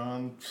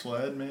horse-drawn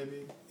sled,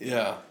 maybe.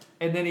 Yeah.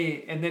 And then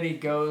he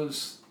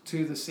goes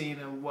to the scene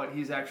of what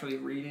he's actually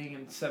reading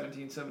in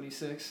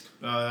 1776.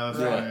 That was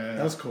Right. yeah.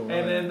 That was cool.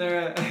 And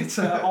then it's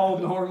all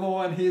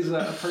normal, and he's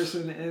a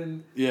person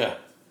in. Yeah.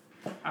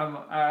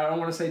 I don't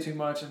want to say too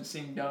much and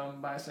seem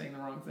dumb by saying the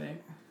wrong thing,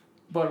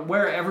 but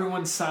where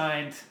everyone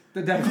signed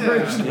the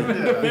Declaration of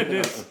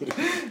Independence,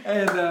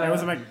 and There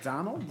was a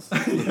McDonald's.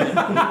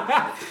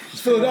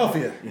 It's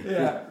Philadelphia.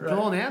 yeah, right.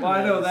 Bill and Well,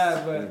 I know Andrews.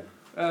 that,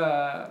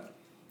 but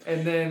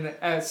and then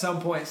at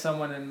some point,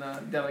 someone in the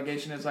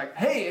delegation is like,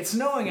 "Hey, it's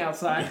snowing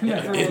outside." And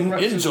everyone In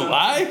rushes up.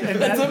 July?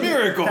 That's a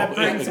miracle. That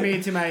brings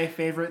me to my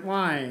favorite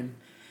line.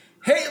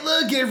 Hey,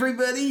 look,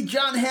 everybody!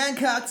 John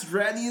Hancock's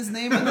writing his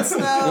name in the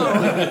snow.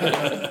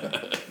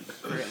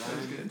 Great line.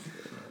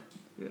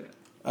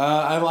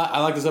 I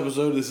like this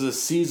episode. This is a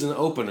season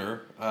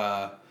opener,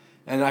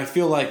 and I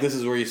feel like this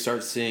is where you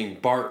start seeing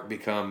Bart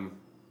become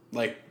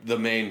like the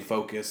main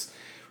focus.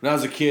 When I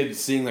was a kid,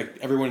 seeing like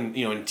everyone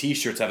in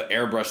T-shirts have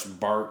airbrushed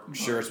Bart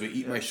shirts, we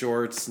Eat My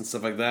Shorts and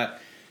stuff like that.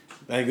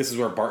 I think this is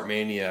where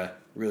Bartmania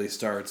really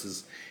starts.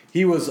 Is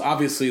he was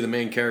obviously the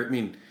main character. I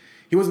mean,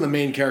 he wasn't the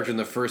main character in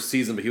the first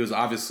season, but he was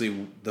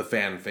obviously the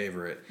fan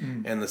favorite.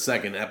 And the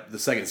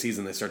second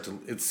season, they start to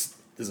this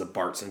is a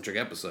Bart centric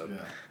episode.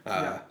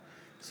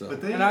 So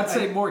But And I'd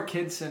say more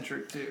kid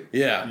centric too.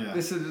 yeah.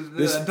 This is the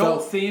This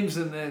adult felt- themes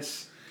in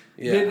this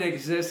Yeah. didn't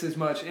exist as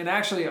much, and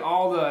actually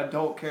all the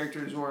adult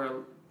characters were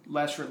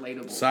less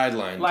relatable.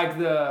 Sidelined. Like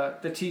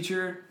the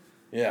teacher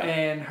Yeah.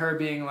 and her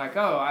being like,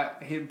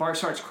 Bart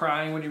starts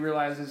crying when he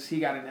realizes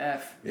he got an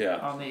F Yeah.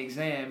 on the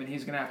exam and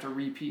he's gonna have to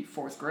repeat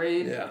fourth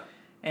grade. Yeah.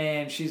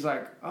 And she's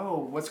like, "Oh,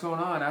 what's going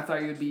on? I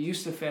thought you'd be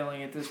used to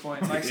failing at this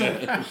point." Like some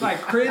like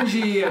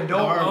cringy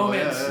adult Horrible,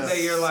 moments yeah.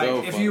 that you're like,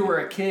 So if funny. you were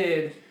a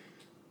kid,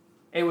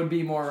 it would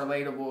be more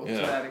relatable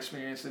Yeah. to that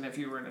experience than if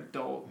you were an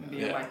adult and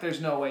being Yeah. like, "There's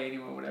no way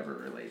anyone would ever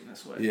relate in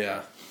this way."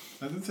 Yeah.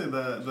 I did say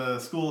the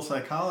school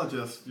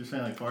psychologist, you're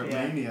saying like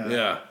Bartmania.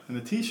 Yeah. And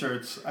the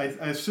T-shirts, I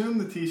assume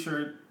the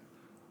T-shirt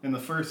in the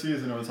first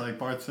season it was like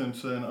Bart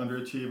Simpson,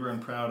 underachiever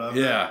and proud of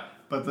it. Yeah.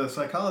 But the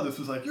psychologist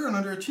was like, "You're an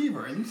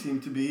underachiever, and you seem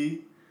to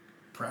be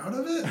proud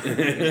of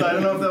it." So I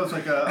don't know if that was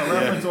like a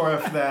reference or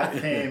if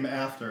that came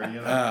after.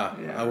 Yeah.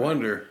 I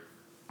wonder.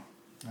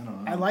 I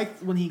don't know. I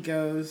liked when he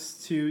goes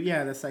to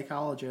the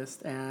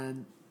psychologist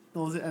and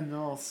was it a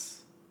nurse?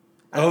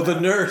 Oh, the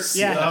nurse.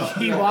 Yeah,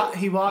 he walks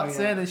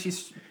Oh, yeah. in and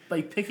she's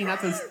like picking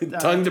up his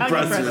Tongue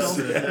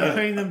depressors. and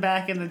putting them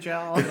back in the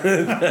gel.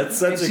 That's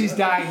such And she's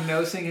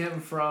diagnosing him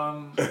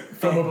from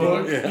From a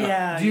book.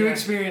 Yeah. Do you yeah.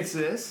 experience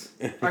this?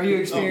 Are you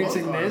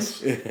experiencing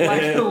both this? of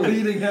Like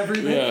leading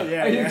everything? Yeah.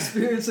 Yeah, Are you yeah.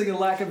 experiencing a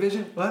lack of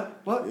vision?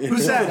 What? Who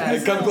said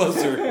that? Come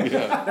closer.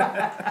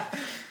 Yeah.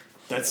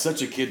 That's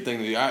such a kid thing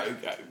to do.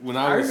 When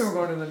I I was,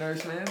 remember going to the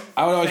nurse, man.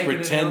 I would always faking an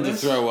pretend to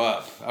illness. throw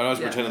up. I would always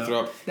Yeah. pretend to throw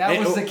up. That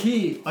And- was the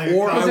key. Like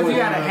Or a I couple would- If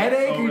you had a over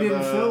headache, you over didn't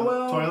the feel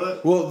well.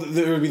 Toilet. Well,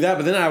 there would be that,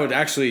 but then I would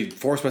actually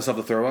force myself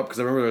to throw up because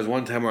I remember there was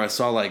one time where I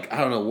saw like I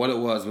don't know what it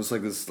was. It was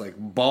like this like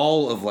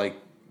ball of like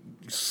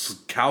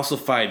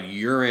calcified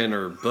urine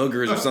or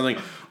boogers or something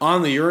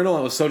on the urinal.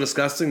 It was so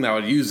disgusting that I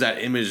would use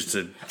that image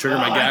to trigger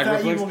my I gag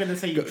thought you reflex. were going to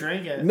say you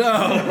drank it.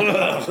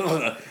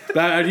 No, but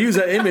I'd use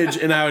that image,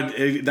 and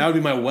that would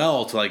be my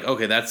well to like.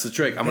 Okay, that's the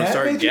trick. I'm gonna That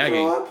start made you throw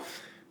gagging. up?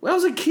 When I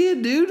was a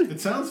kid, dude.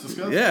 It sounds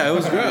disgusting. Yeah, it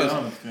was To be gross.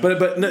 honest, yeah.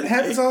 But no, It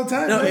happens all the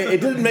time. No,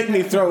 it didn't make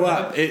me throw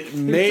up. It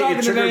Talking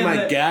to triggered man my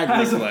that gag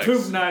has reflex. a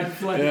poop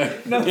knife. Like, Yeah.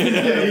 nothing to do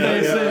with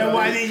this. Then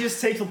why didn't you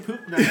just take a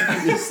poop knife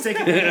and just stick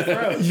it in your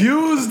throat?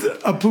 Used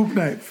a poop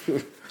knife.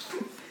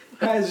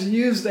 Has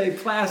used a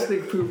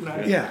plastic poop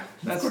knife. Yeah.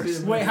 That's course.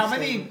 the Wait, how amazing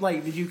many? statement.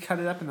 Like, did you cut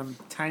it up into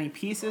tiny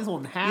pieces,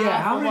 one half?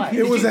 Yeah, how or many what?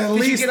 pieces? It was did at you,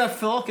 least. Did you get a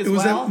filk as It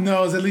was well? no,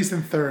 it was at least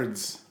in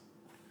thirds.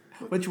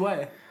 Which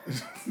way?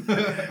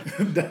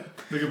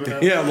 Think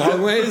about Yeah,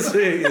 long ways.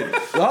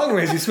 Long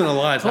ways. You spent a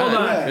lot of time. Hold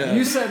on. Yeah.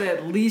 You said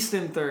at least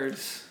in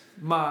thirds.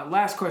 My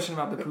last question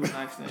about the poop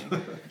knife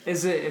thing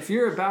is that if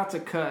you're about to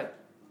cut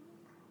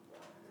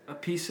a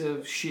piece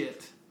of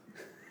shit,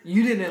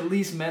 you didn't at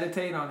least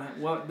meditate on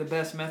what the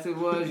best method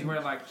was. You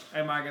weren't like,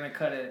 am I going to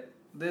cut it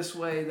this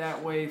way,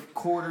 that way,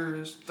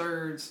 quarters,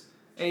 thirds,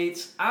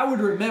 eighths? I would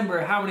remember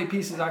how many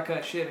pieces I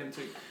cut shit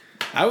into.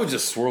 I would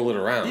just swirl it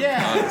around.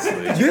 Yeah.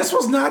 Honestly. This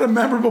was not a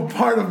memorable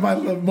part of my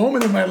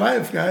moment in my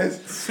life, guys.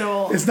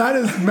 So It's not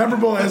as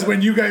memorable as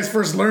when you guys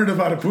first learned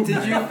about a poop did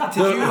knife.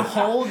 you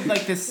hold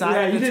like the side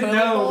Yeah, of you the didn't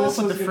toilet know bowl this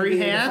with was the gonna free be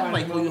the hand? final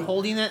Like, were you moment.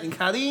 holding it and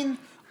cutting?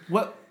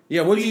 What?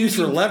 Yeah, what do you use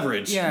for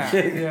leverage? Yeah.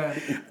 Yeah.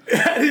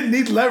 I didn't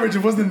need leverage. It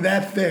wasn't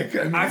that thick.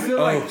 I mean, I feel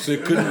Oh, like so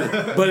it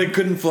couldn't, but it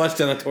couldn't flush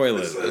down a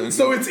toilet.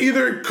 so it's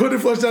either couldn't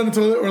flush down the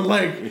toilet or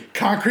like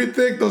concrete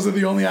thick. Those are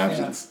the only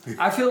options.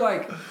 I feel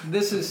like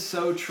this is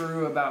so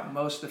true about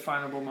most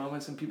definable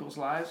moments in people's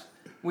lives.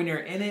 When you're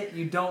in it,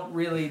 you don't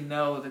really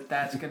know that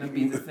that's going to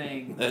be the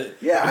thing.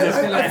 Yeah,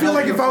 I feel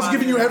like if I was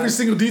giving you every find-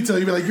 single detail,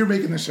 you'd be like, "You're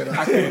making this shit up."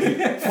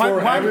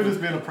 Habit has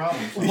been a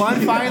problem.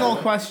 One final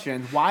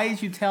question. Why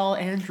did you tell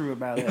Andrew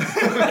about it?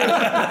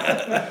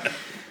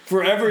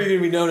 Forever, you're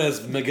gonna be known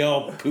as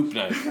Miguel Poop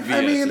Knife.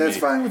 I mean, that's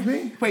fine. fine with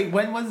me. Wait,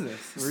 when was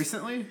this?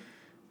 Recently?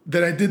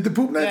 That I did the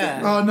poop knife.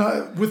 Yeah. Oh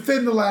no,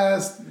 within the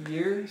last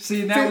Year?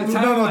 See, now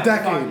the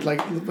decade, timeline-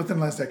 like within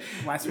the last decade.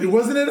 Last It week?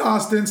 wasn't in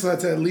Austin, so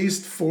that's at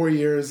least 4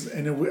 years,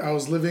 and I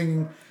was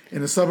living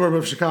in a suburb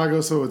of Chicago,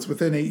 so it's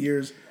within 8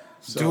 years.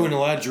 So, Doing a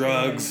lot of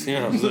drugs. You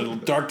know, it was a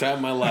dark time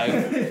in my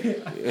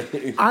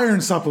life. iron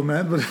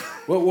supplement, but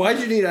Well, why'd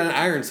you need an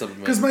iron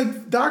supplement? because my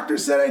doctor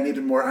said I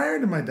needed more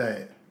iron in my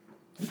diet.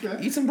 Okay.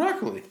 Eat some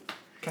broccoli.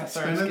 Cast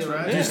Spinach, iron skillet.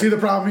 right? Do you see the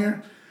problem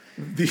here?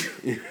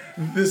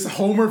 This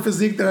Homer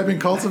physique that I've been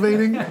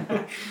cultivating.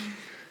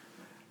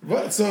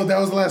 What? So that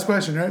was the last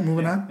question, right?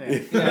 Moving on.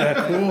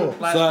 Yeah. Cool.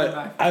 Last So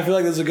knife. I feel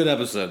like this is a good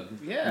episode.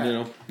 Yeah. You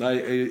know,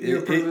 You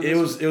approve of it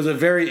was a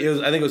very I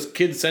think it was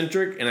kid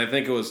centric, and I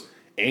think it was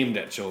aimed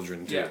at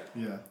children too. Yeah.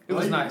 Yeah. It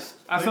was nice.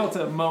 I like- felt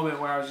a moment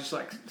where I was just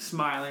like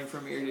smiling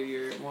from ear to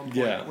ear at one point.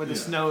 Yeah. With the Yeah.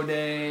 snow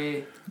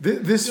day.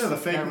 This Yeah, the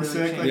fake That and really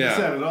sick, like changed. Yeah. you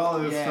said, it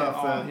all is Yeah, stuff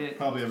all that hit.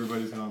 probably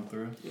everybody's gone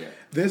through. Yeah.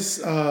 this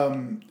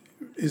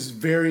is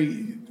very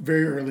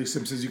very early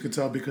Simpsons. You could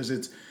tell because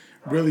it's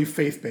really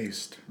faith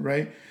based,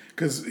 right?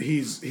 Because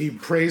he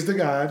prays to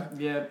God.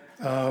 Yeah.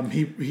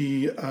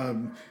 He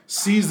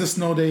sees the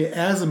snow day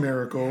as a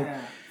miracle.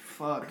 Yeah.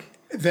 Fuck.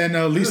 Then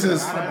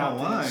Lisa's Final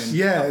line.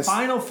 yes.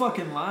 Final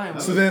fucking line.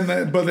 So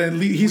then, but then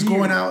he's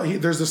going out.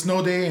 There's a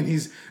snow day, and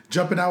he's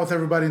jumping out with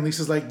everybody. And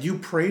Lisa's like, "You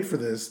prayed for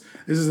this.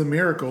 This is a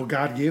miracle.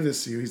 God gave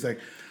this to you." He's like,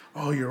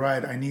 "Oh, you're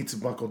right. I need to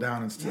buckle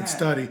down and Yeah.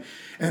 study."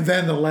 And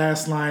then the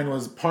last line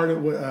was part of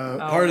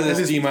Part of this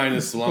this D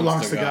minus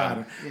belongs to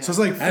God. So it's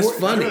like That's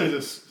funny. Really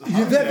just,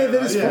 Yeah, that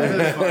is yeah, funny.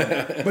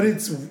 that is funny.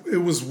 But it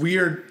was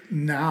weird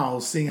now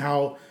seeing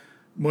how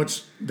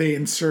much they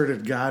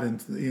inserted God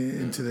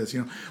into this, you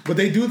know. But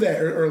they do that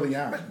early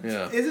on.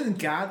 Yeah. Isn't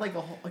God like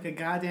a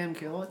goddamn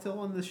killer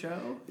still in the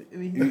show? I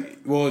mean,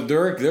 Well, there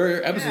are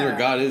episodes Yeah. where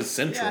God is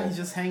central. yeah, he's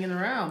just hanging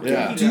around.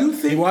 Yeah. Do you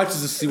think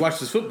he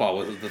watches football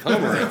with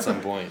Homer at some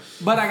point?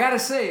 But I gotta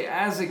say,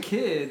 as a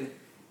kid,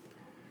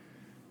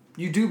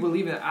 you do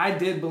believe in it. I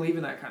did believe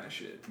in that kind of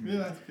shit. Yeah,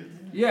 that's good.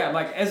 Yeah,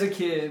 like as a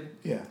kid,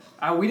 Yeah.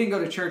 we didn't go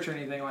to church or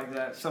anything like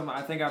that.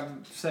 I think I've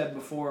said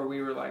before,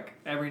 we were like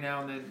every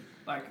now and then,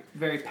 like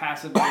very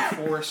passively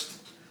forced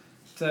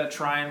to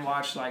try and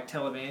watch like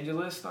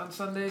Televangelist on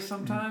Sundays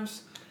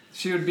sometimes.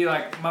 She would be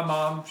like, my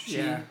mom,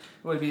 Yeah.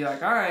 would be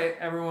like, all right,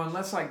 everyone,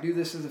 let's like do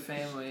this as a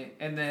family.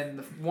 And then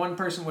the one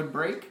person would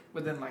break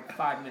within like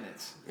 5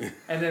 minutes.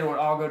 And then it would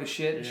all go to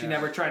shit. And she Yeah.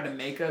 never tried to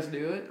make us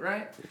do it,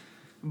 right?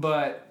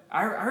 But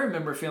I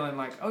remember feeling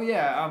like, oh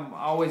yeah, I'm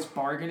always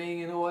bargaining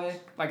in a way.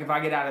 Like if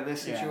I get out of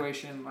this Yeah.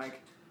 situation, like,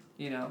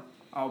 you know,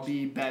 I'll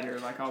be better.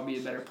 Like I'll be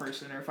a better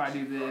person. Or if I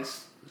do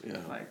this, Yeah.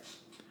 like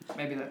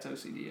maybe that's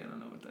OCD. I don't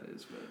know what that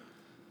is, but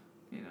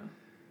you know,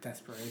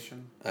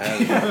 Desperation.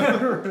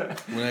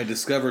 When I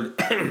discovered,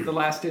 the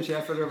last ditch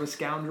effort of a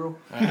scoundrel.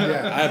 I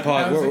That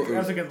apologize.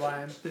 was a good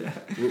line.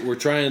 We're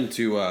trying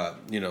to,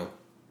 you know,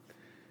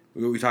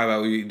 we talk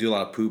about, we do a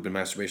lot of poop and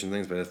masturbation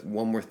things, but there's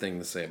one more thing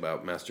to say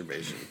about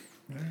masturbation.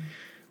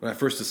 When I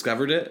first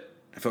discovered it,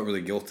 I felt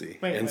really guilty.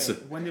 Wait, So,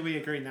 when did we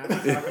agree not to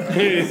talk about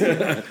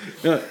it?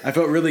 no, I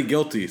felt really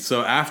guilty.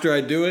 So after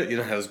I do it, you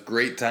know, I have this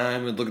great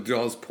time and looking through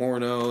all this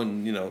porno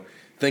and, you know,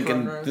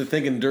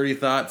 thinking dirty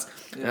thoughts.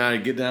 Yeah. And I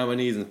get down on my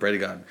knees and pray to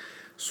God.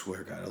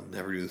 Swear, God, I'll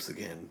never do this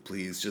again.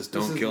 Please, just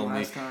This don't is kill the me.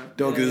 last time.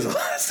 Don't Yeah, do this yeah.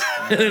 last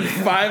time. And then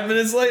 5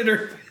 minutes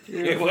later,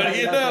 Yeah, what do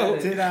you got know?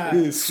 that.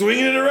 Did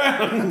Swinging it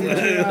around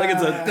like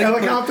it's a thing.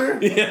 Helicopter?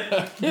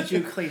 did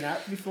you clean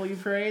up before you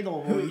prayed,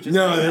 or were you just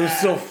No, it was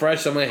still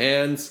fresh on my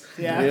hands.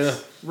 Yeah.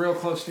 Real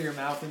close to your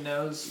mouth and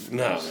nose.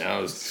 No, I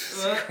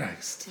was.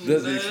 Christ.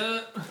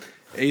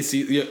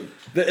 AC. Yeah,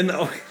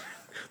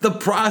 the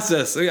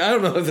process. I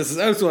don't know if this is.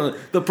 I just want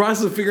the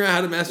process of figuring out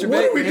how to masturbate.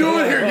 What are we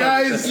doing here,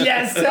 guys?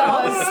 Yes, tell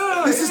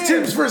us. This is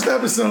Tim's first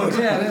episode.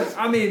 Yeah,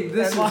 I mean,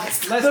 let's The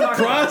talk about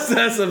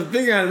process of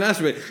figuring out how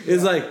to masturbate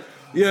is like.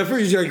 Yeah,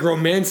 first you're like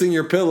romancing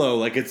your pillow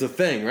like it's a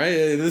thing, right?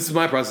 This is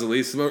my process at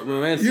least.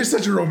 Romancing. You're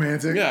such a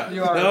romantic. Yeah.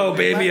 You are Oh, romantic.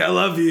 baby, I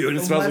love you. And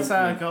it smells Let's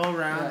like. go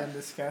around and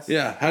discuss.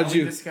 Yeah, how'd how we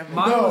you- discovered-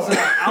 Mine No. was,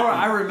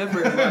 I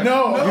remember. Like,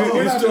 No, You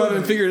we're not still doing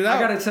haven't it. figured it I out.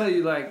 gotta tell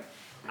you, like,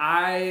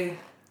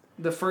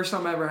 the first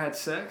time I ever had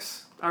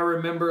sex, I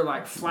remember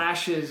like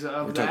flashes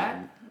of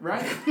that.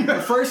 Right?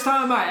 The first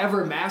time I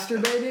ever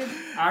masturbated,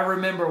 I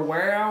remember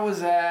where I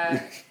was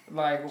at,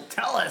 like,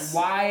 Tell us.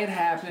 why it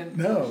happened.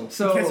 No.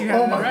 So Because you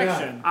had Oh an my God.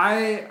 erection.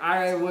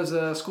 I was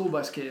a school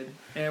bus kid,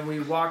 and we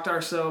walked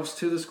ourselves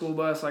to the school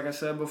bus, like I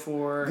said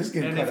before. This is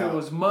getting And cut if it out.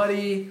 was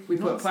muddy, we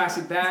put it's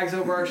plastic bags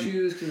over our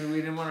shoes because we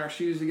didn't want our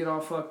shoes to get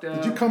all fucked up.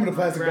 Did you come in a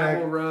plastic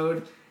gravel bag?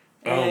 road.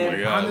 Oh my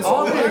And God. I'm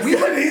all day- we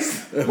were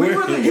He's the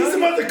he's youngest.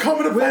 about to come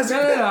in a plastic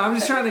No, bag. I'm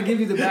just trying to give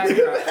you the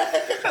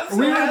backdrop.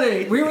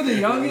 we were the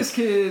youngest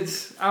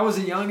kids. I was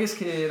the youngest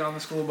kid on the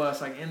school bus,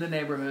 like in the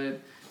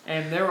neighborhood,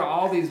 and there were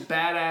all these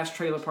badass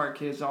trailer park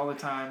kids all the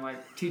time,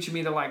 like teaching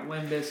me to like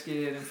Limp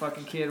Bizkit and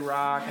fucking Kid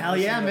Rock. and Hell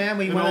listen yeah, to- man.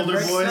 We An went older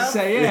to voice.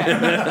 Say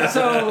yeah.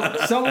 So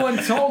someone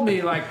told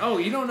me like, "Oh,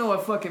 you don't know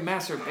what fucking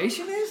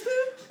masturbation is,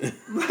 dude?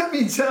 Let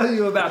me tell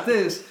you about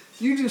this.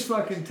 You just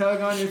fucking tug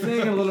on your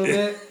thing a little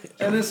bit,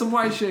 and then some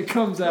white shit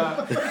comes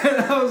out."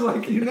 And I was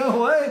like, you know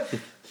what?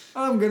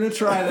 I'm gonna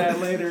try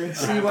that later and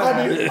see what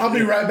happens. I'll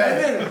be right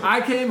back. And then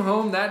I came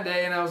home that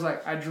day and I was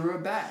like, I drew a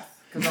bath.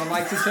 Because I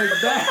like to take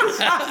baths.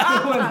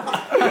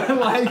 I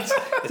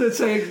liked to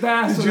take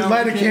baths. Did when you I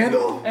light was a kid.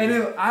 candle?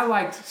 And I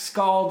liked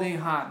scalding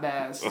hot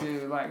baths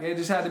too. Like it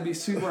just had to be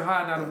super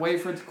hot and I'd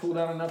wait for it to cool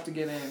down enough to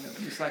get in.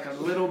 Just like a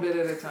little bit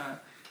at a time.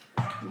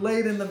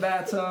 Laid in the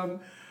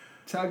bathtub,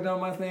 tugged on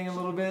my thing a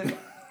little bit.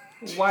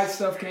 White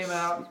stuff came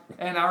out.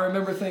 And I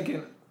remember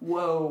thinking,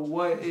 whoa,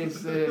 what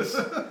is this?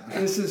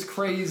 This is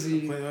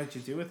crazy. What did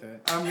you do with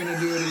it? I'm gonna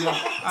do it again.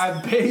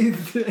 I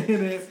bathed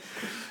in it,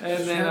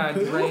 and then I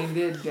drained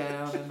it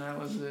down, and that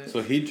was it. So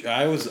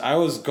I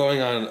was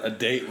going on a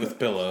date with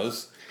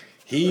pillows.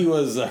 He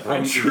was.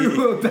 I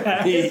drew a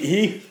bath.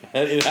 He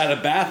had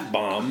a bath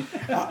bomb.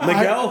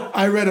 Miguel.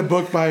 I read a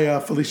book by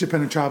Felicia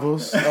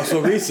Penetravos. Oh,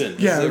 so recent.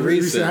 Yeah, So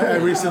recent. I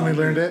recently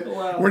learned it.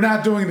 Wow. We're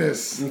not doing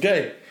this.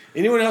 Okay.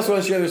 Anyone else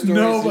want to share their stories?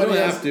 Nobody you don't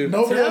else. have to.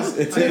 Nobody else.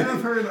 I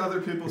have heard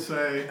other people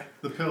say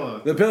the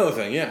pillow. The pillow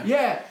thing, yeah.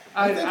 Yeah, think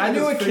I I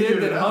knew a just kid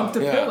figured that it humped a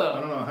out. Yeah. I pillow.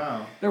 don't know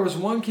how. There was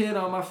one kid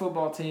on my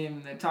football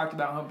team that talked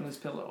about humping his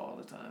pillow all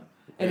the time.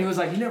 And he was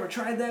like, "You never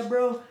tried that,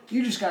 bro?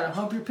 You just gotta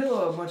hump your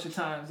pillow a bunch of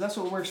times. That's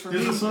what works for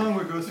There's me." a song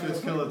where Ghostface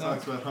Killah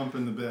talks about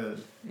humping the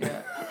bed.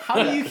 Yeah.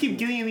 How do you keep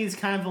getting in these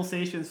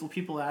conversations where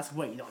people ask,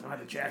 "What, you don't know how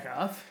to jack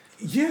off?"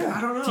 Yeah. I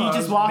don't know. Do you I just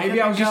was- walk Maybe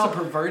in I was and just a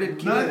go, perverted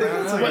kid. No, I think I don't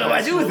that's know. like What do a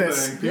I do with high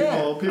this?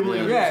 school thing. People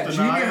either Yeah, just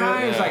junior deny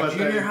high it, was like but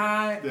junior they-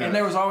 high, yeah. and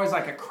there was always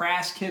like a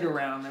crass kid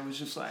around that was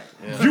just like,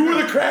 You were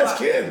the crass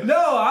kid.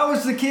 no, I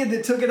was the kid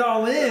that took it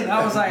all in.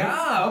 I was like,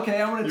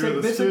 okay, I'm gonna You were take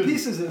the bits student. and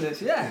pieces of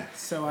this, yeah.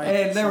 So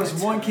And there was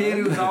one kid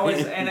who was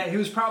always, and he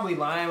was probably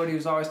lying, but he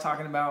was always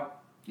talking about,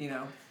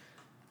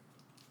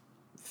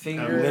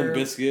 finger Limp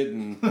Biscuit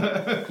and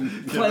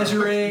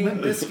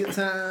pleasuring, biscuit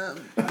time.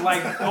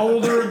 like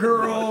older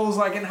girls,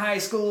 like in high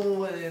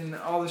school and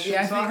all this shit.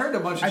 Yeah, so I heard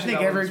a bunch of I shit. think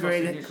I every wasn't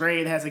supposed to hear.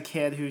 grade has a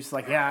kid who's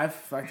like, "Yeah, I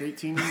fucked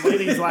 18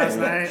 ladies last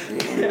night."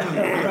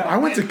 I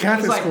went to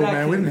Catholic like school, that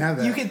man. We kid. didn't have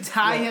that. You could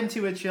tie him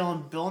to a chair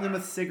and bill him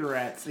with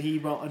cigarettes. He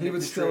won't admit He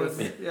would the still,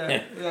 truth.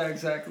 yeah,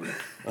 exactly.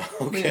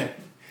 okay. Yeah.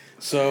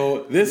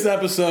 So this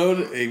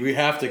episode we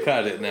have to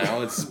cut it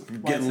now. It's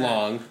getting that?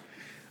 long.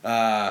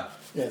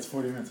 Yeah, it's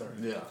 40 minutes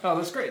already. Yeah. Oh,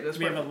 that's great. That's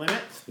Do we have a perfect.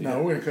 limit?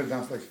 No, we're gonna cut it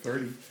down to like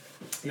 30.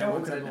 Yeah, we'll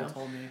What cut it Bill down.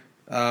 told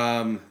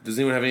me. Does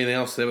anyone have anything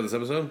else to say about this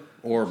episode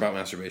or about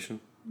masturbation?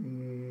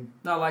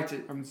 No, I liked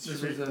it.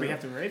 Just This was, we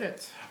have to rate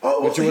it. Oh,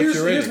 What's your here's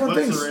rating? one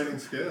What's thing. the rating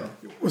scale?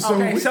 So,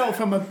 Okay, we- so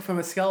from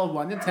a scale of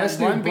 1 to 10, Let's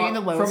do 1 being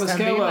the from lowest, a 10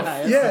 scale being the of-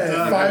 highest.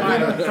 yeah, All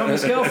 5. right, from a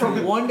scale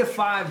from 1 to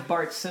 5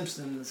 Bart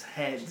Simpson's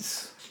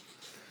heads,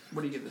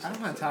 what do you give this? I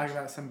don't want to talk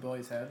about some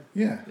boy's head.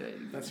 Yeah. Yeah, you-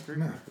 That's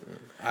creepy. No.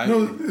 I,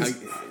 No,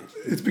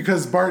 it's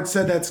because Bart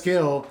said that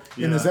scale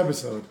in this Yeah.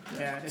 episode.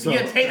 Yeah, if So, you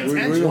had paid we were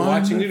attention,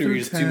 watching it, or through were you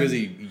just too 10.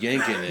 busy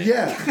yanking it?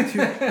 Yeah.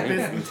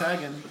 busy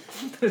tugging.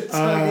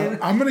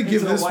 I'm gonna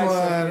give It's a this one. white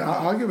stuff.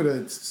 I'll give it a.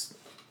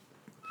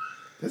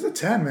 It's a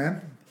 10,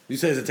 man. You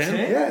say it's a 10?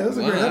 10? Yeah, it was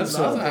a Wow, great that's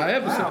episode. a high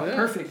episode. Wow, yeah.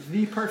 perfect.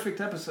 The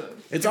perfect episode.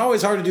 It's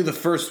always hard to do the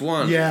first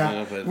one. Yeah, you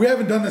know, but we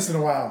haven't done this in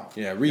a while.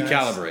 yeah,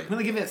 recalibrate. I'm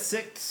gonna give it a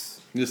 6.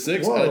 The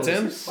 6 Whoa. out of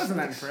 10? Wasn't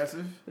that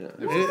impressive?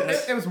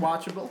 It- It was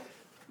watchable.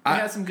 It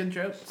had some good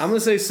jokes. I'm gonna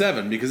say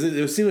 7 because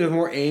it seemed like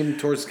more aimed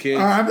towards kids.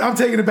 I'm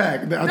taking it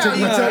back. I'm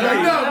taking my no, 10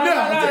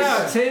 back.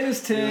 no, No. 10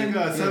 is 10.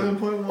 Got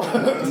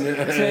 7.1.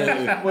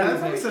 10. What do you I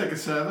think it's think? like a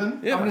 7.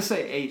 Yeah. I'm gonna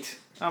say 8.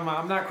 I'm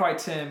not quite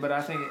 10, but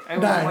I think it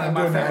was 9, one of I'm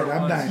my doing favorite 9,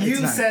 I'm ones. 9. You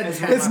It's 9. said It's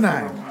 10. one of It's my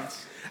 9. favorite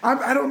ones.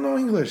 I don't know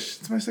English.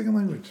 It's my second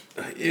language.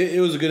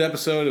 It was a good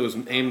episode. It was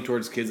aimed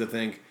towards kids, I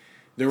think.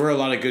 There were a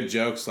lot of good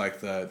jokes, like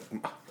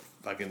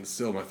fucking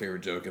still my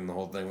favorite joke in the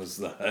whole thing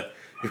was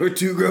you're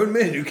two grown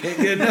men who can't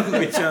get enough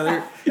of each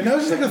other. And that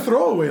was just like a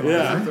throwaway line.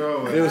 Yeah.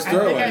 Throwaway. It was I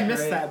think throwaway. I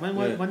missed that.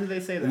 When did they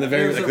say that? In the It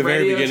very, was like a the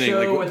very radio beginning. show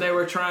Like,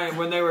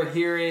 when they were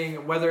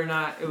hearing whether or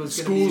not it was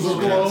going to be Schools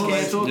were closed.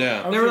 canceled.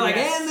 Yeah. They were like,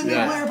 Okay, and the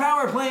yeah. nuclear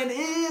power plant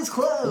is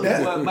closed.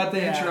 That- But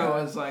the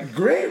intro was like,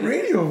 Great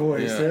radio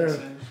voice Yeah. there.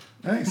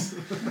 Nice.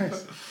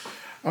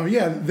 Oh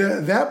yeah,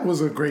 that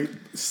was a great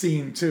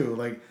scene too.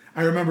 Like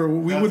I remember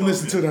we That's wouldn't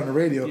listen to awesome. it on the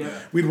radio. Yeah.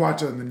 We'd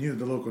watch it on the news,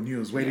 the local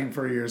news, waiting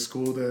for your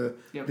school to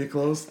Yep. be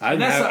closed. I didn't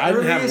That's have, the I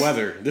didn't have earliest-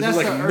 weather. This that's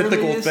is like a the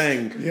mythical earliest-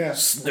 thing. Yeah.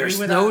 There's We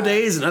would, snow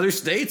days in other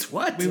states?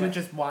 What? We would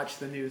just watch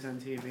the news on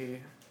TV.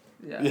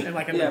 yeah. And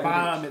like at Yeah, the we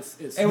bottom, it's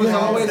It was Yeah.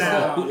 always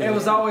down. it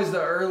was always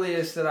the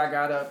earliest that I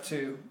got up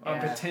to on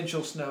Yeah.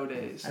 potential snow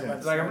days. I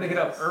love Like I'm snow gonna get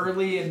up days.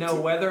 early and know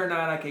whether or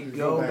not I can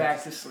Go go back.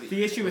 back to sleep.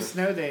 The issue with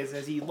snow days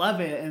is you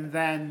love it, and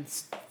then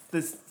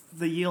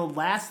the yield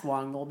lasts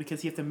longer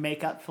because you have to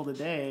make up for the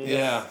day.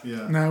 Yeah.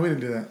 Yeah. No, we didn't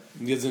do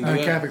that. Gets into Not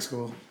in it. Catholic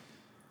school.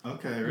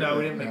 Okay. Really? No,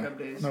 we didn't make Yeah. up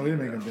days. No, we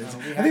didn't make them days.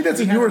 we I had- think that's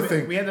a we had newer to-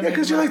 thing. we had to Yeah, make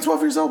because you're them like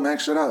 12 years old,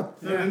 Max. Shut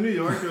up. No, in New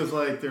York, it was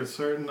like there's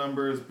certain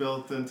numbers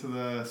built into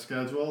the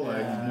schedule. Like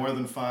Yeah. more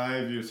than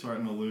 5, you're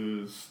starting to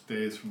lose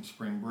days from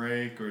spring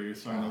break, or you're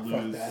starting to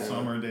fuck lose that.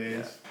 summer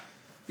days.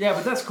 Yeah,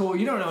 but that's cool.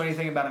 You don't know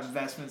anything about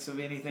investments of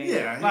anything.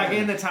 Yeah, Like yeah.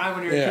 in the time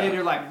when you're Yeah. a kid,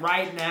 you're like,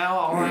 right now,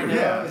 all I know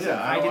Yeah, is yeah.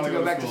 that I don't get to wanna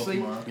go back to school sleep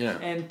tomorrow. Yeah.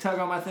 and tug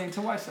on my thing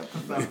till White stuff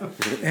comes out.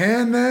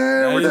 And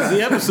then That we're is done.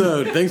 the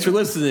episode. Thanks for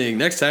listening.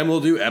 Next time we'll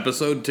do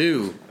episode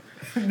 2.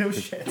 No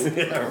shit.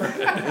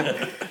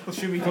 Well,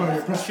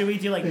 should we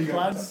do like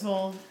plugs?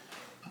 Well,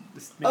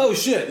 Oh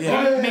shit!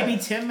 Yeah. maybe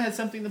Tim has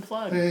something to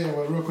plug. Yeah,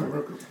 well, real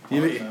quick.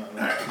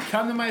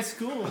 Come to my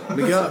school.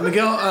 Miguel,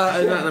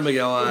 not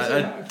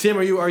Miguel. Tim,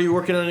 are you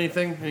working on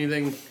anything?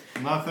 Anything?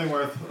 Nothing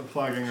worth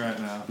plugging right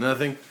now.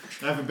 Nothing.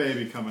 I have a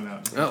baby coming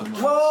out. Oh.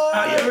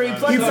 What? you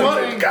He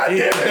fought. God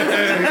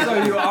damn it.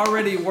 So you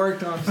already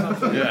worked on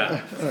something.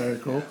 Yeah. All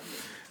right, cool.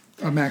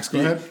 Max, go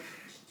ahead.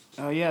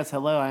 Oh yes,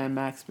 hello. I am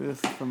Max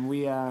Booth from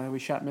We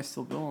Shot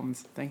Mr.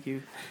 Villains. Thank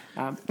you.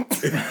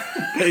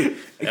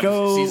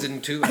 Go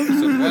Season 2,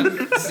 episode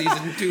 1.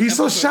 Season 2. He's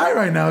so shy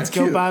right now. It's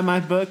go cute. buy my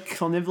book,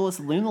 Carnivorous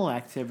Lunar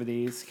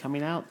Activities,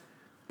 coming out.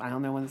 I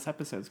don't know when this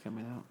episode's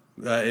coming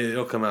out.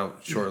 It'll come out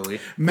shortly.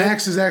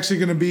 Max is actually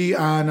going to be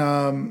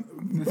on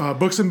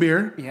Books and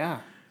Beer Yeah.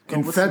 Go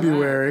in listen to that.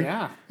 February.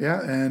 Yeah.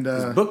 Yeah,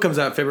 and Book comes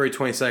out February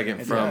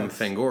 22nd from does.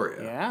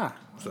 Fangoria. Yeah.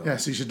 yeah,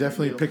 so you should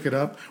definitely pick it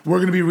up. We're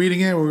going to be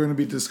reading it. We're going to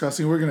be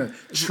discussing. We're going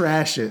to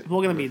trash it.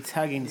 We're gonna be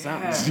tugging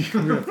something.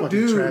 We're going to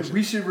fucking trash Dude, it.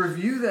 we should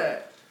review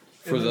that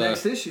For in the the-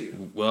 next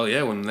issue. Well,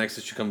 yeah, when the next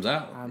issue comes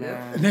out.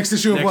 Next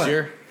issue of Next what?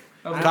 year.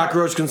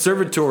 Cockroach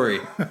Conservatory.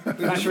 We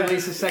just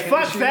release a second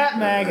Fuck issue. that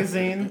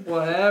magazine.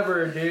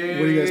 Whatever, dude.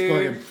 What are you guys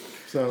plugging?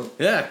 So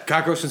Yeah,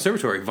 Cockroach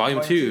Conservatory,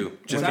 Volume 2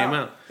 just It's came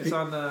out. out. It's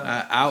on the.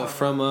 Out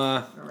from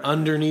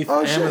underneath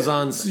oh shit!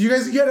 Amazon's. So you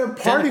guys get a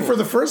party Tentacle. for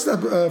the first.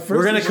 First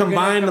We're gonna issue?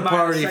 combine the combine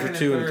party second for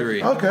 2 and third.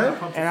 3. Okay.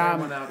 Pump the And third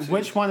one out, too.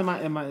 which one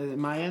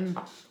am I in?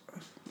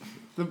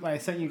 I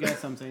sent you guys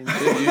something. You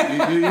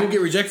didn't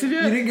get rejected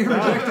yet? You didn't get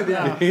rejected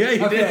yet. Yeah,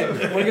 you Okay,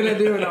 did. we're gonna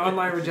do an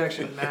online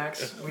rejection,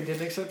 Max. We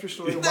didn't accept your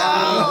story.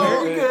 Wow,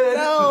 very good.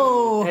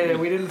 No. Hey,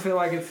 we didn't feel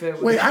like it fit.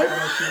 With Wait, the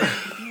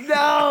I-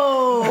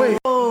 No. Wait,